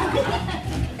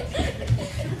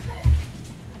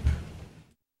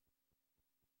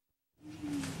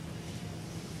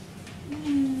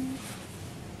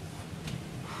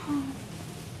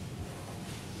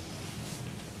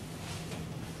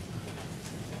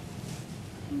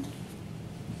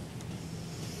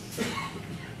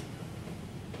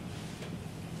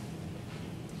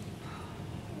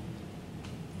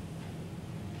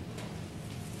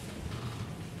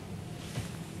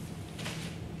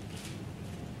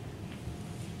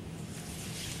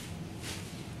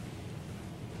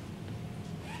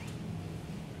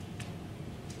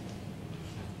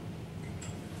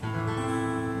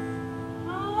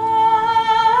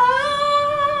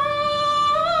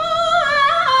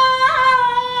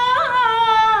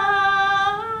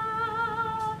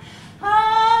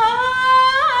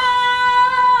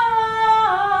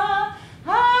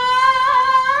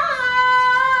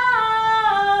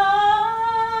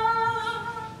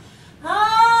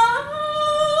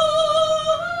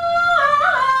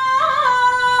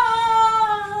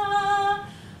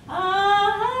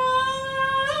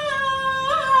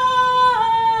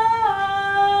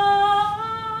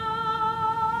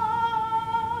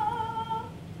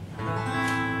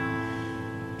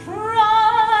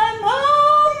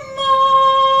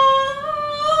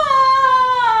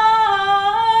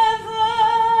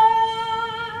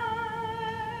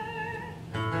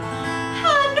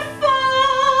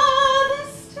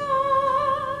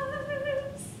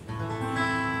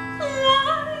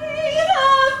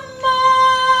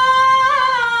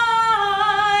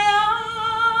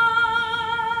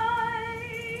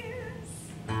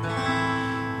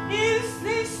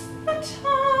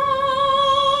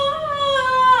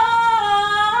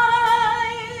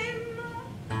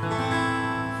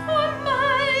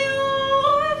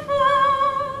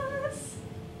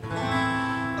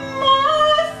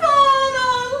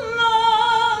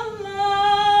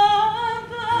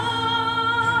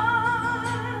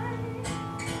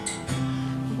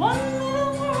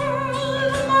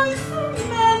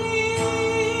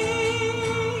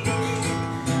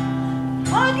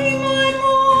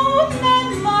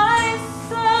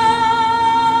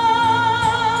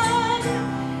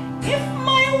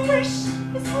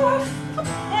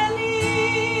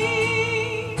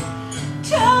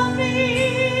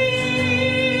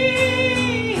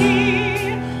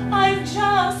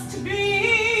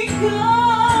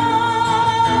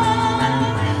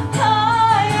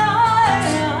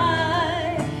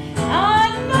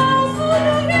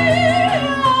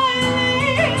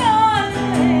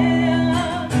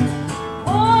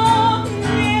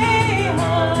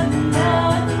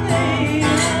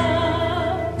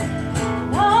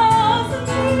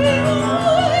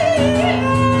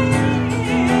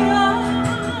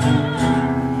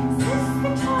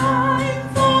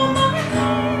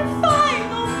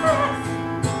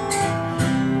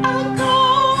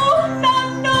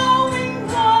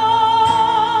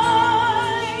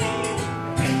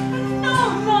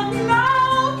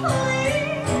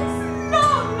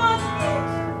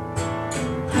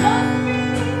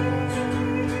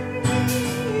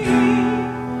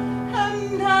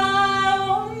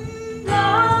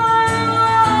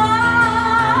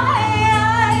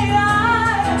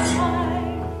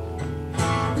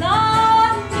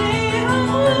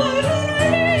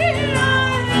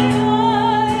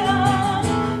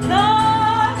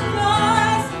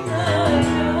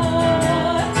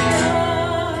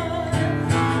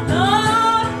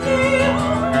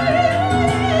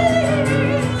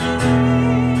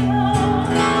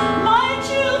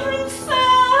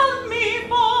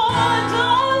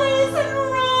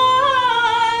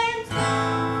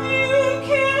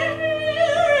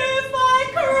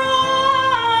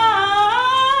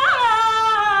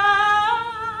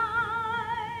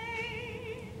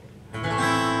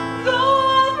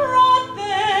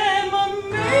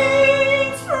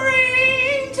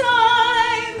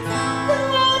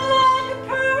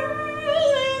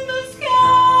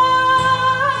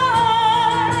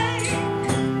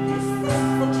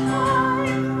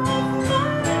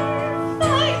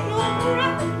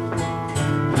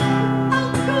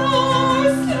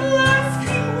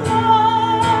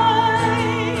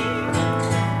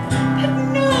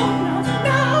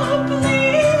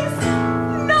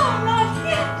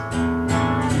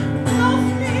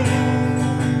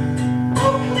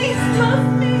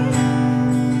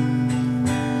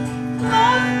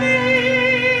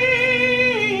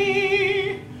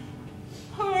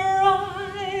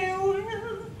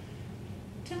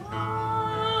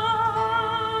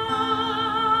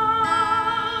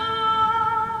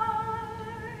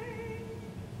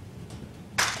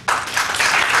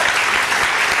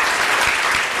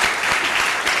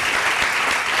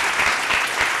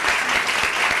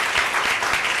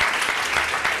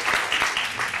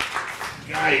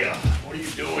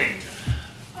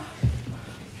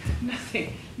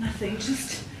 nothing.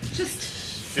 Just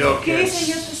Still can't,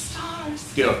 gazing at the stars.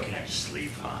 still can't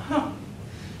sleep, huh? Oh,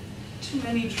 too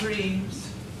many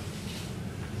dreams.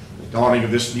 The dawning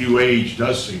of this new age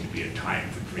does seem to be a time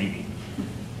for dreaming.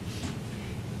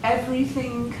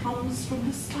 Everything comes from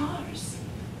the stars.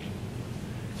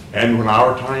 And when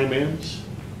our time ends,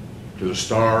 to the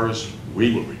stars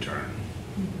we will return.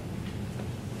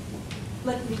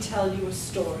 Let me tell you a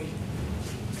story.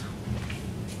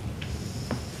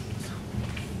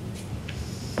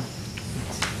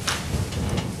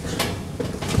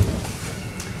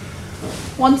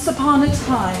 Once upon a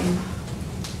time,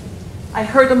 I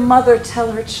heard a mother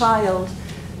tell her child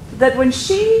that when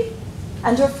she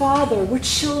and her father were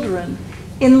children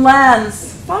in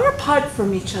lands far apart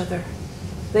from each other,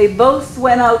 they both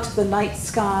went out to the night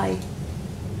sky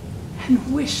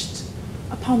and wished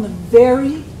upon the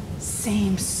very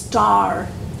same star.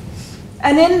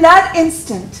 And in that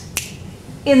instant,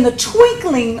 in the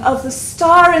twinkling of the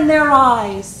star in their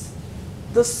eyes,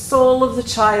 the soul of the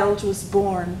child was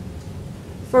born.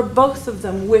 For both of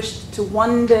them wished to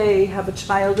one day have a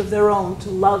child of their own to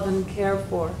love and care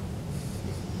for.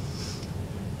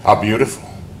 How beautiful.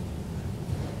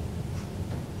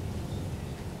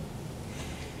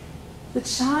 The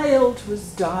child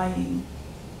was dying.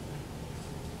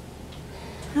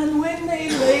 And when they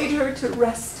laid her to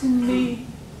rest in me,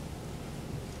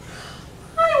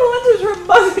 I wanted her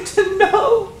mother to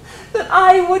know that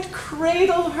I would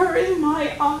cradle her in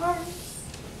my arms.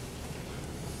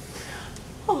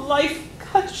 A life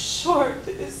cut short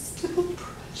is still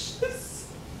precious.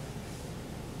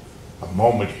 A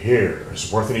moment here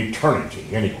is worth an eternity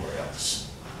anywhere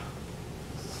else.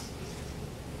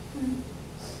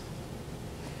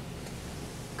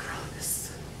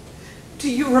 Cronus, do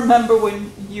you remember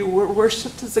when you were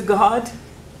worshipped as a god?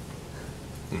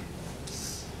 It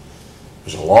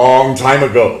was a long time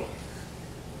ago.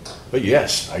 But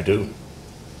yes, I do.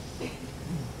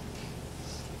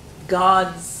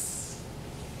 Gods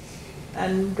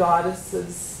and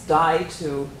goddesses die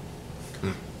too.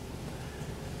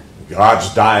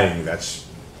 God's dying, that's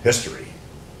history.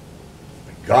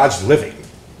 But God's living,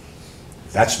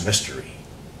 that's mystery.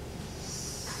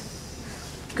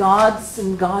 Gods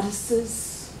and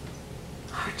goddesses,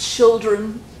 our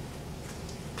children,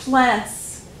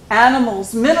 plants,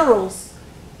 animals, minerals,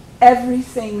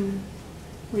 everything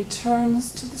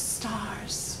returns to the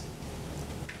stars.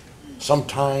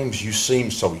 Sometimes you seem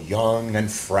so young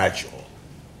and fragile,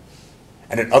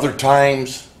 and at other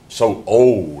times so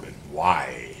old and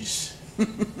wise.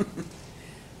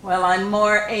 Well, I'm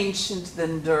more ancient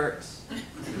than dirt,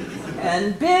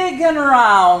 and big and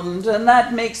round, and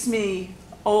that makes me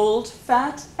old,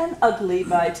 fat, and ugly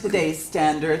by today's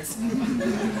standards.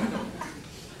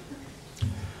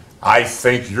 I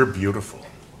think you're beautiful,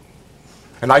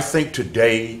 and I think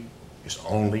today is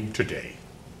only today.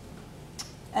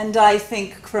 And I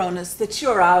think, Cronus, that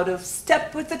you're out of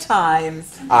step with the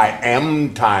times. I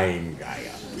am time,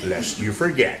 Gaia, lest you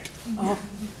forget. Oh,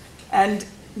 and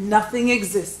nothing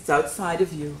exists outside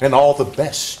of you. And all the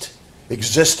best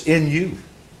exist in you.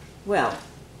 Well,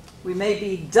 we may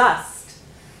be dust,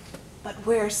 but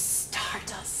we're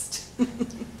stardust.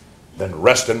 Then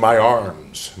rest in my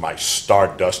arms, my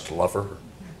stardust lover,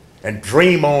 and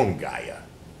dream on, Gaia.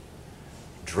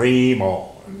 Dream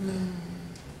on.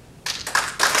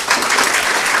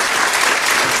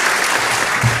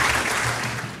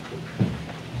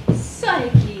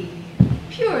 Psyche,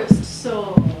 purest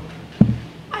soul,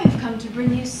 I have come to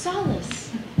bring you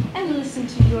solace and listen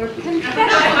to your confession.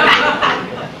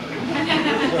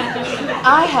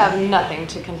 I have nothing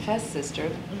to confess, sister,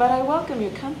 but I welcome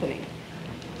your company.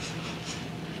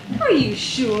 Are you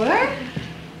sure?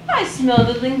 I smell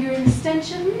the lingering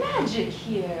stench of magic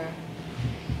here.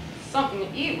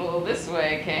 Something evil this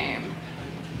way came.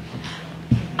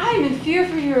 I am in fear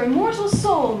for your immortal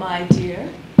soul, my dear.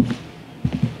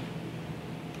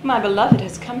 My beloved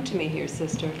has come to me here,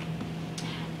 sister.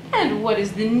 And what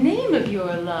is the name of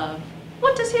your love?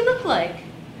 What does he look like?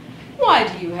 Why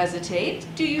do you hesitate?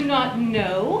 Do you not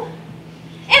know?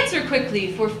 Answer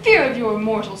quickly, for fear of your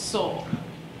mortal soul.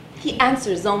 He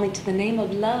answers only to the name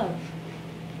of love.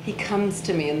 He comes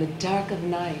to me in the dark of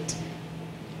night.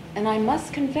 And I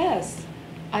must confess,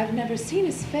 I've never seen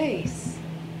his face.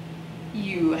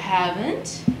 You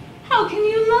haven't? How can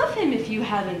you love him if you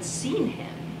haven't seen him?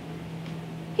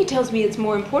 He tells me it's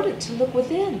more important to look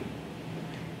within.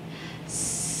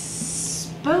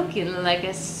 Spoken like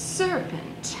a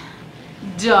serpent.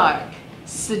 Dark,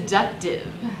 seductive,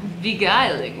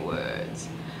 beguiling words,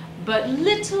 but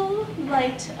little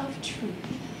light of truth.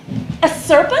 A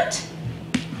serpent?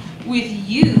 With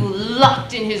you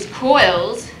locked in his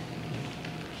coils,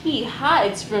 He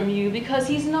hides from you because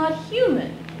he's not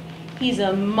human. He's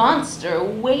a monster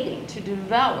waiting to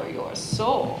devour your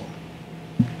soul.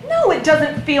 No, it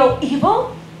doesn't feel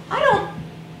evil. I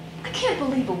can't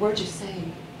believe a word you're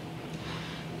saying.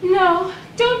 No,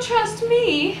 don't trust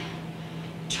me.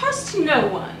 Trust no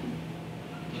one.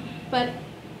 But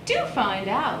do find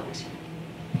out.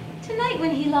 Tonight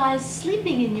when he lies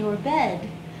sleeping in your bed,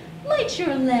 light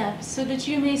your lamp so that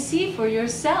you may see for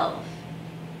yourself.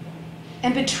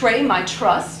 And betray my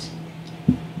trust?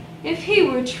 If he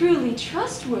were truly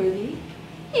trustworthy,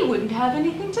 he wouldn't have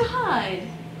anything to hide.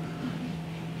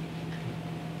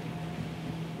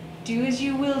 Do as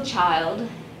you will, child,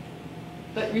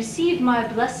 but receive my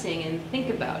blessing and think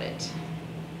about it.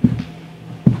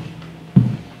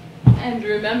 And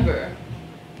remember,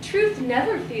 truth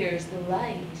never fears the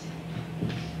light.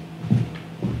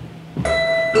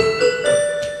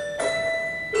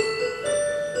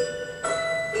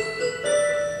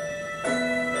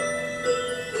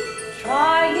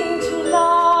 Trying to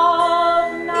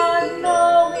love, not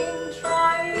knowing,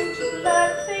 trying to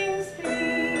let things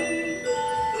be.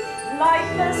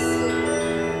 Lifeless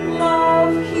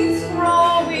love keeps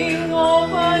growing,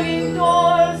 opening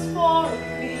doors for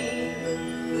me.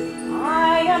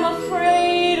 I am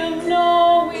afraid of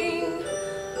knowing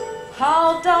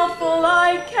how doubtful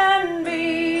I can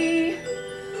be.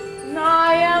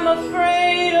 I am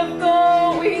afraid of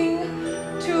going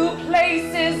to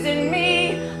places in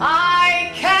me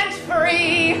I can't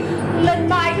free. Let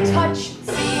my touch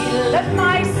see, let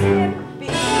my skin be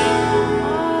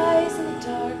eyes in the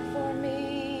dark for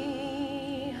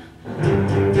me.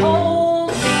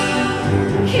 Hold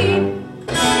me, keep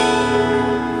me,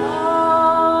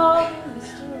 love in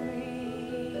mystery.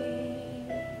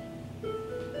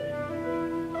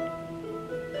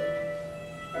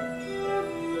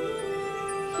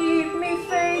 Keep me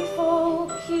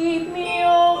faithful, keep me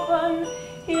open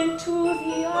into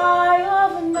the eye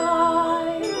of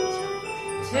night,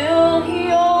 till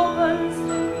he opens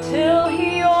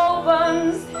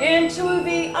into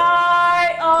the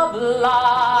eye of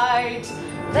light.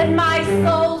 Let my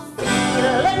soul see,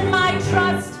 let my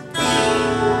trust be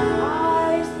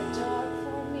eyes in the dark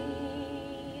for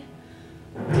me.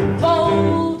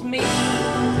 Fold me,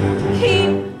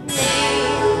 keep me,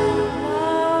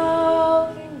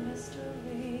 loving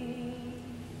mystery.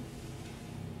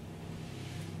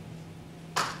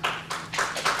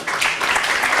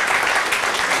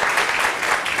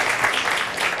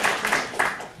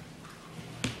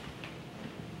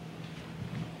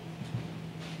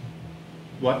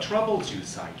 What troubles you,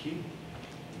 Psyche?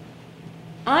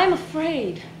 I'm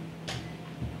afraid.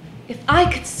 If I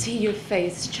could see your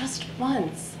face just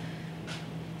once,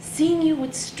 seeing you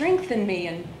would strengthen me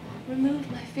and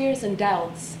remove my fears and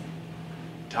doubts.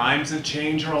 Times of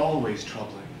change are always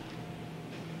troubling.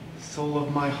 Soul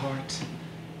of my heart,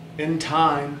 in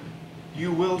time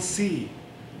you will see.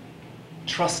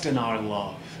 Trust in our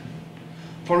love.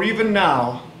 For even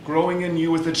now, growing in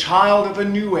you is the child of a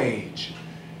new age,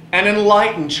 an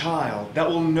enlightened child that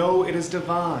will know it is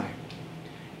divine.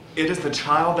 It is the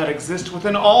child that exists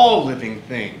within all living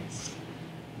things.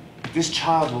 This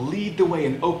child will lead the way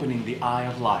in opening the eye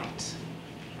of light.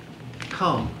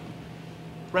 Come,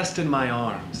 rest in my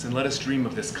arms and let us dream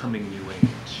of this coming new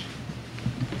age.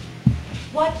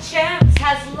 What chance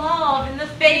has love in the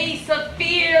face of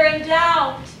fear and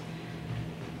doubt?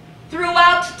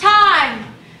 Throughout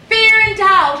time, fear and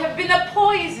doubt have been the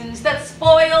poisons that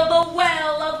spoil the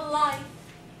well of life.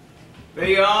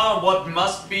 They are what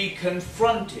must be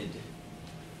confronted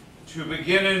to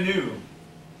begin anew.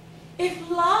 If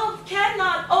love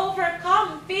cannot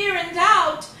overcome fear and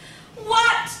doubt,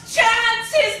 what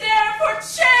chance is there for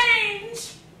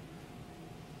change?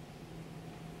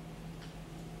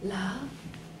 Love?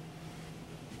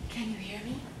 Can you hear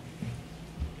me?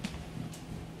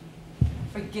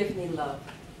 Forgive me, love.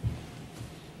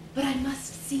 But I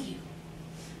must see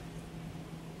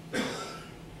you.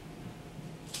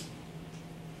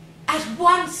 At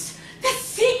once, the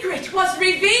secret was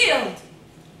revealed.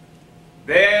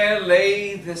 There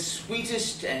lay the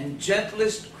sweetest and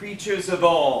gentlest creatures of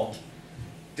all,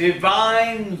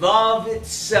 divine love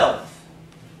itself.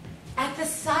 At the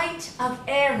sight of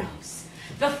Eros,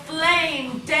 the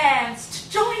flame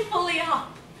danced joyfully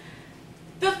up.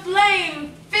 The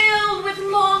flame filled with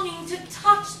longing to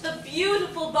touch the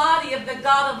beautiful body of the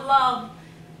god of love,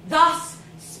 thus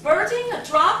spurting a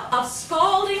drop of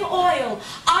scalding oil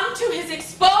onto his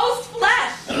exposed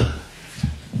flesh.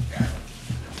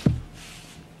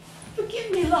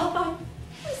 Forgive me, love. I'm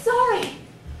sorry.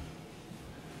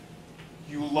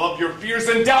 You love your fears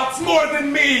and doubts more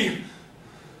than me.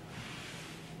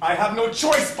 I have no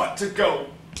choice but to go.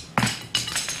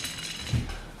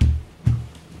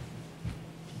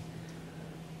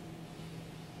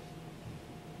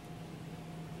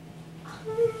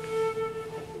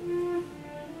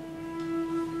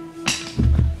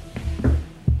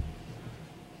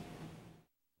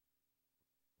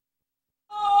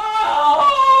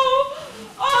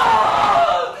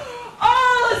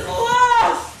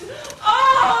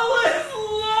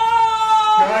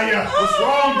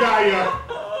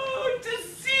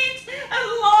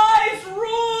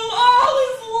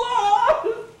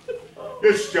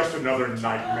 It's just another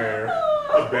nightmare.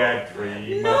 A bad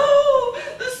dream. No!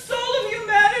 The soul of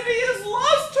humanity has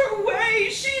lost her way.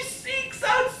 She seeks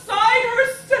outside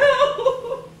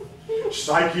herself.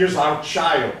 Psyche is our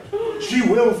child. She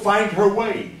will find her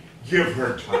way. Give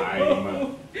her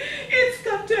time. It's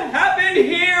got to happen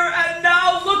here and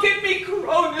now. Look at me,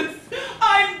 Cronus.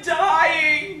 I'm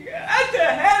dying. At the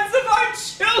hands of our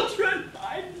children,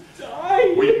 I'm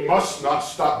dying. We must not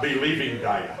stop believing,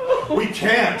 Gaia. We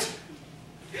can't.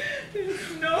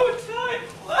 There's no time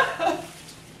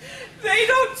left. They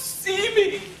don't see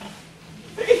me.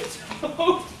 They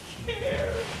don't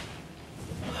care.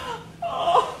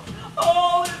 Oh,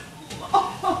 all is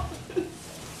lost.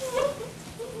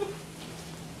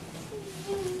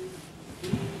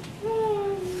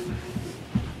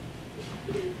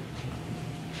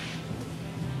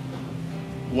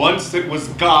 Once it was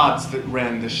gods that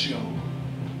ran the show.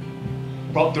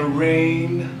 Brought the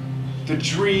rain, the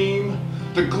dream,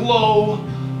 the glow.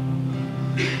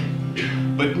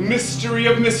 But mystery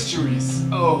of mysteries,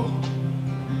 oh,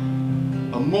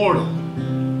 a mortal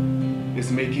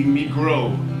is making me grow.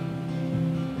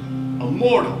 A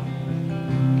mortal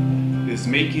is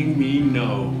making me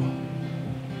know.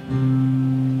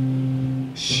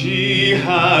 She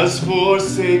has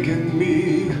forsaken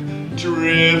me,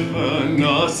 driven,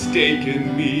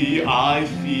 mistaken me. I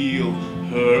feel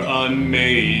her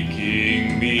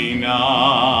unmaking me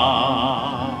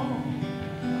now.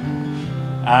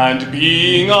 And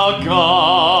being a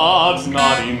god's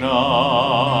not enough.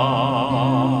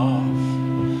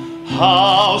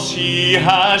 How she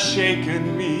has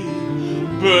shaken me,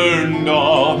 burned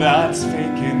all that's fake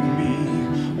in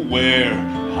me. Where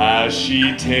has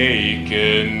she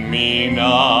taken me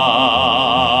now?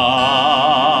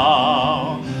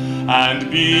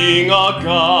 And being a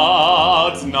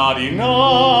god's not enough.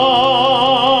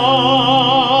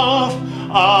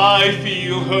 I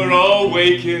feel her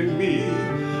awaken me,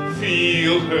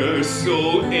 feel her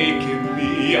soul ache in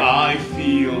me. I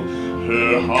feel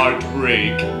her heart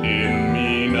break in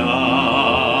me now.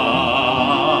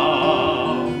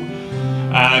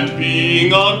 And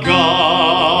being a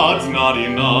god's not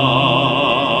enough.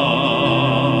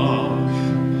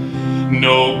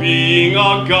 No, being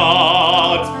a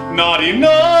god's not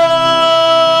enough.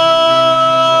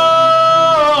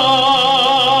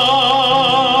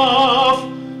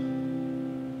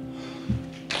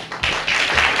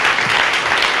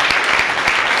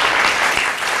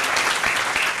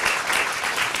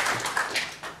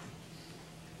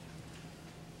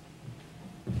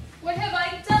 What have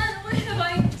I done? What have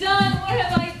I done? What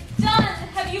have I done?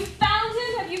 Have you found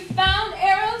him? Have you found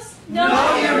Eros?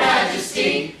 No, Your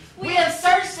Majesty. We have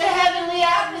searched the heavenly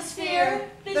atmosphere,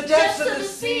 the depths of the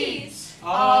seas,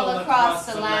 all across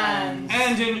the lands,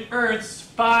 and in Earth's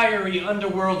fiery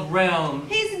underworld realm.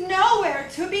 He's nowhere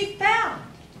to be found.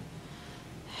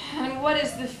 And what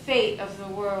is the fate of the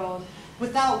world?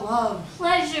 Without love,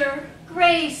 Pleasure,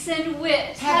 grace, and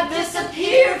wit have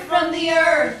disappeared from the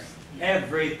earth.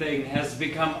 Everything has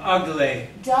become ugly,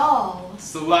 Dull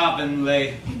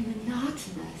slovenly. and monotonous.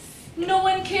 No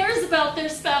one cares about their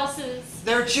spouses,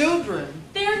 Their children.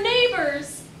 their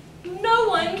neighbors. No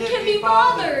one can be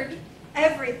bothered.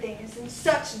 Everything is in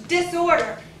such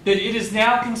disorder. That it is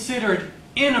now considered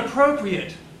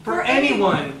inappropriate for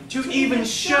anyone to even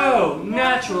show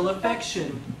natural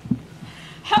affection.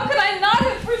 How could I not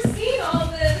have foreseen all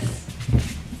this?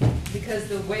 Because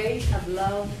the way of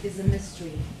love is a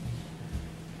mystery.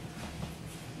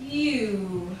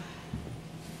 You.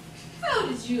 How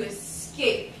did you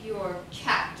escape your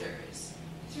captors?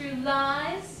 Through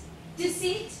lies,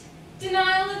 deceit,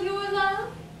 denial of your love?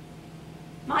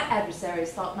 My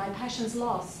adversaries thought my passions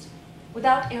lost.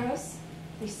 Without Eros,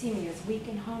 they see me as weak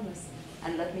and harmless,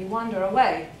 and let me wander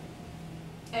away.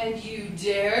 And you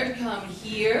dared come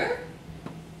here?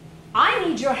 I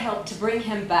need your help to bring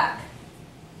him back.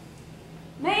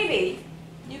 Maybe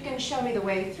you can show me the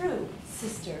way through,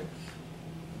 sister.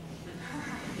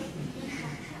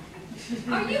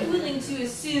 Are you willing to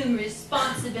assume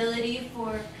responsibility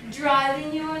for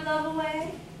driving your love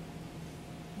away?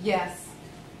 Yes.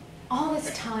 All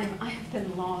this time I have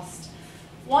been lost,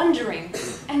 wondering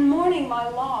and mourning my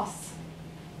loss.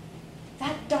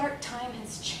 That dark time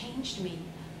has changed me.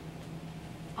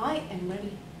 I am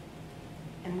ready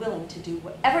and willing to do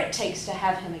whatever it takes to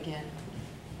have him again.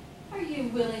 Are you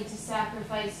willing to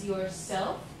sacrifice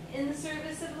yourself in the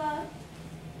service of love?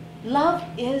 Love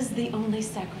is the only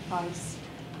sacrifice.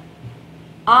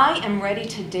 I am ready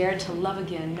to dare to love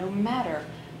again, no matter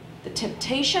the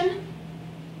temptation,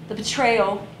 the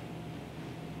betrayal,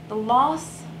 the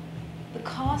loss, the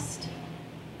cost,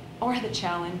 or the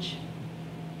challenge.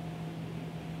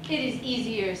 It is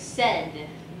easier said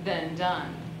than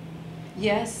done.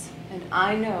 Yes, and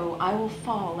I know I will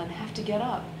fall and have to get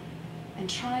up and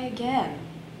try again.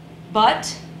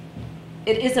 But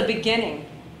it is a beginning.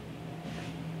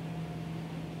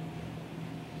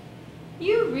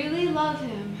 You really love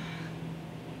him.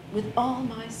 With all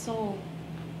my soul.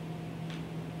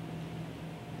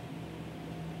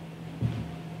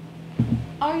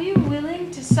 Are you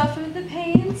willing to suffer the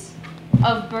pains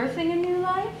of birthing a new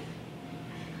life?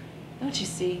 Don't you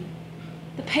see?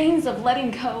 The pains of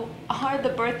letting go are the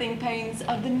birthing pains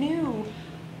of the new.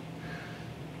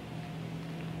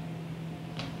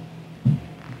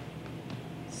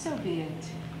 So be it.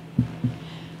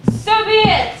 So be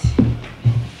it!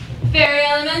 Fairy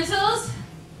elementals,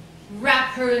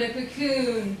 wrap her in a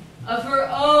cocoon of her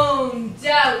own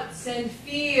doubts and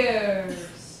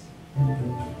fears.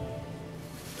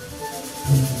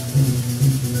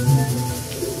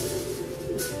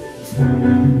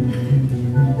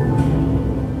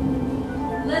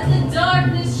 Let the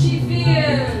darkness she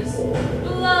fears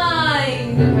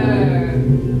blind her.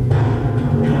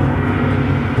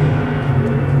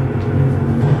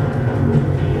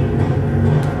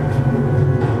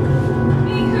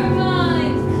 Make her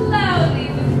mind cloudy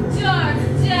with dark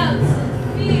doubts and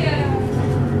fear.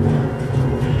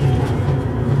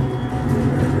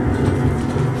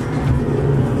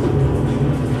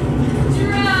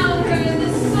 Drown her in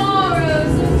the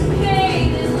sorrows of pain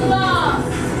and loss.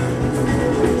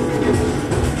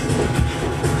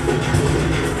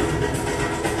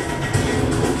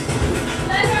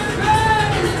 Let her burn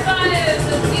in the fires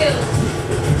of guilt.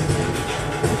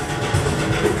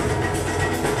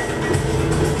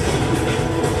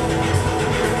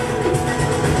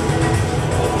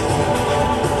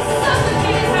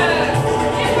 Suffocate her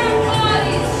in her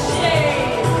body's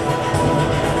shame.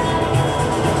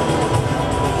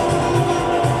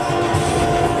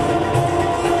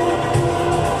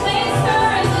 Place her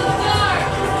in the dark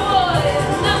void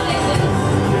of nothingness.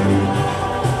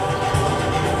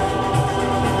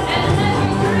 And let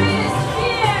her greatest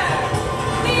fear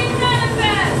be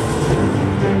manifest.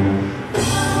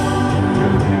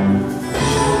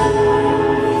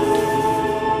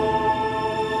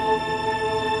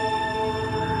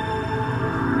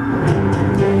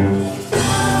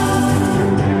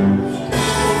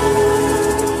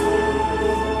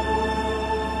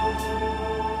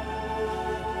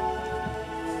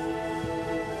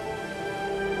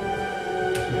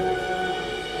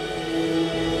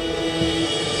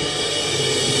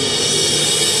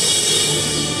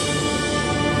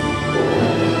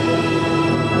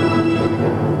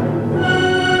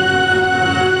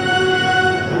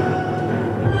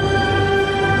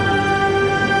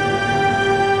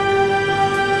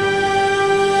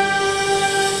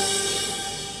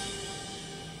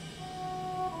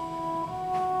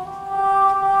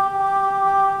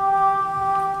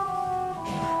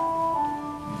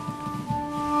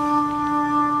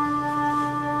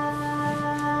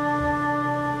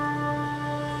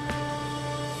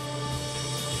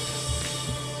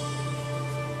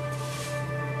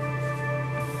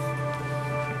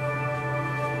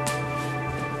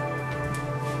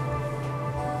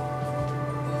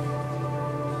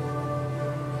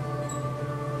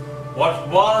 What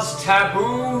was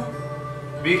taboo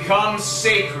becomes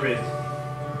sacred.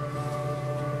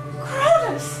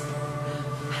 Cronus!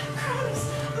 Cronus!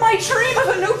 My dream of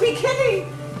a new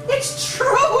beginning! It's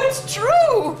true! It's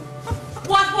true!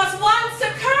 What was once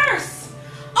a curse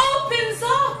opens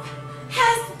up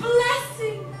as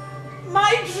blessing.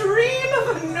 My dream of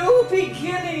a new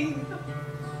beginning!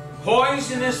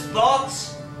 Poisonous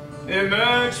thoughts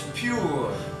emerge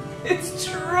pure. It's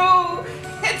true!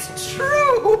 It's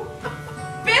true!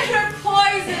 Bitter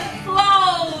poison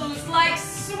flows like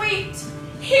sweet,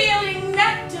 healing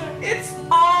nectar. It's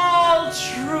all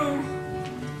true!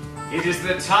 It is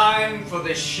the time for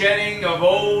the shedding of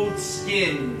old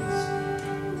skins.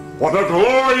 What a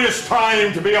glorious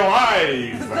time to be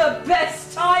alive! The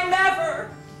best time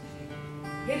ever!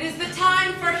 It is the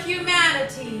time for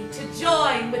humanity to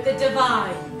join with the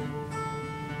divine.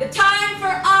 The time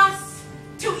for us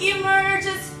to emerge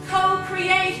as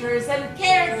co-creators and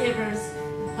caregivers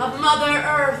of Mother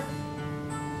Earth.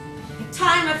 A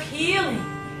time of healing.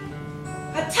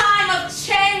 A time of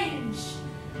change.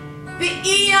 The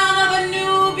eon of a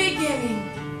new beginning.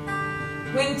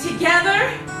 When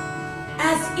together,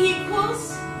 as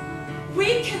equals,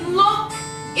 we can look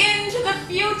into the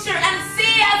future and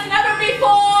see as never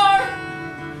before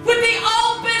with the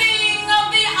opening of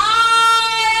the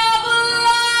eye of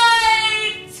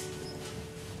light.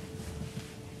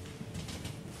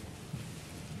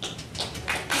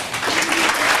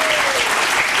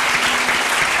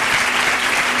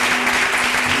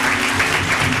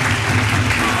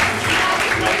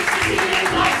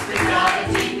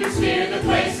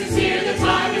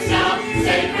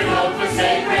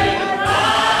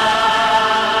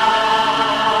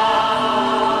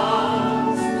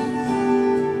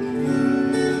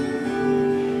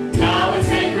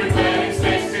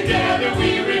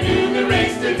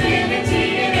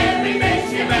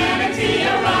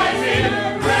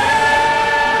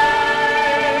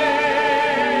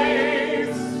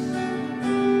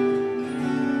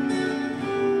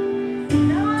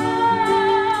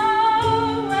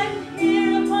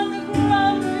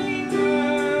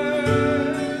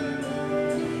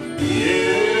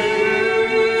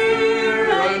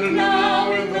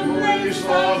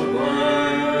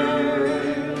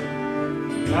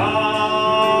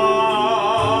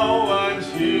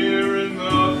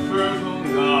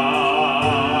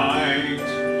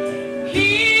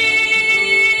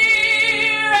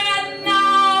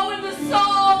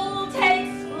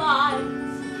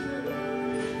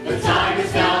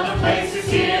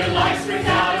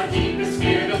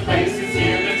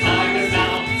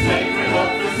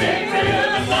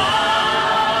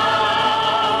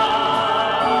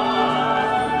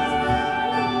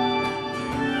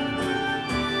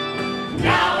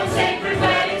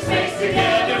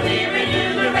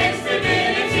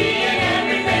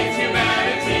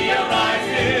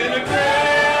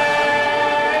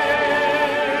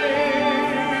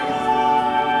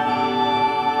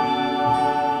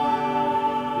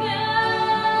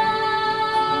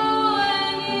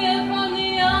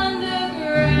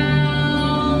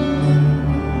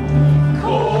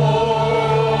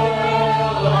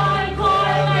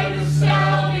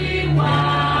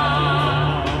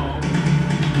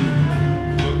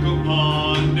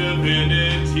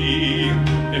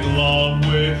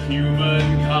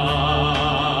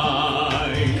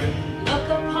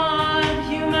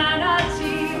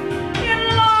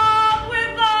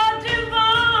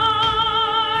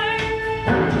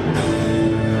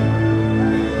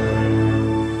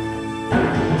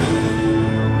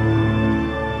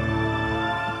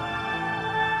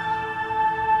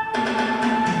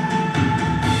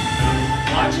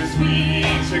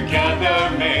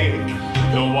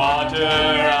 the water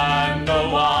and the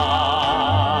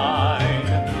wine,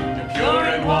 the pure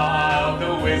and wild,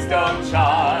 the wisdom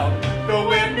child,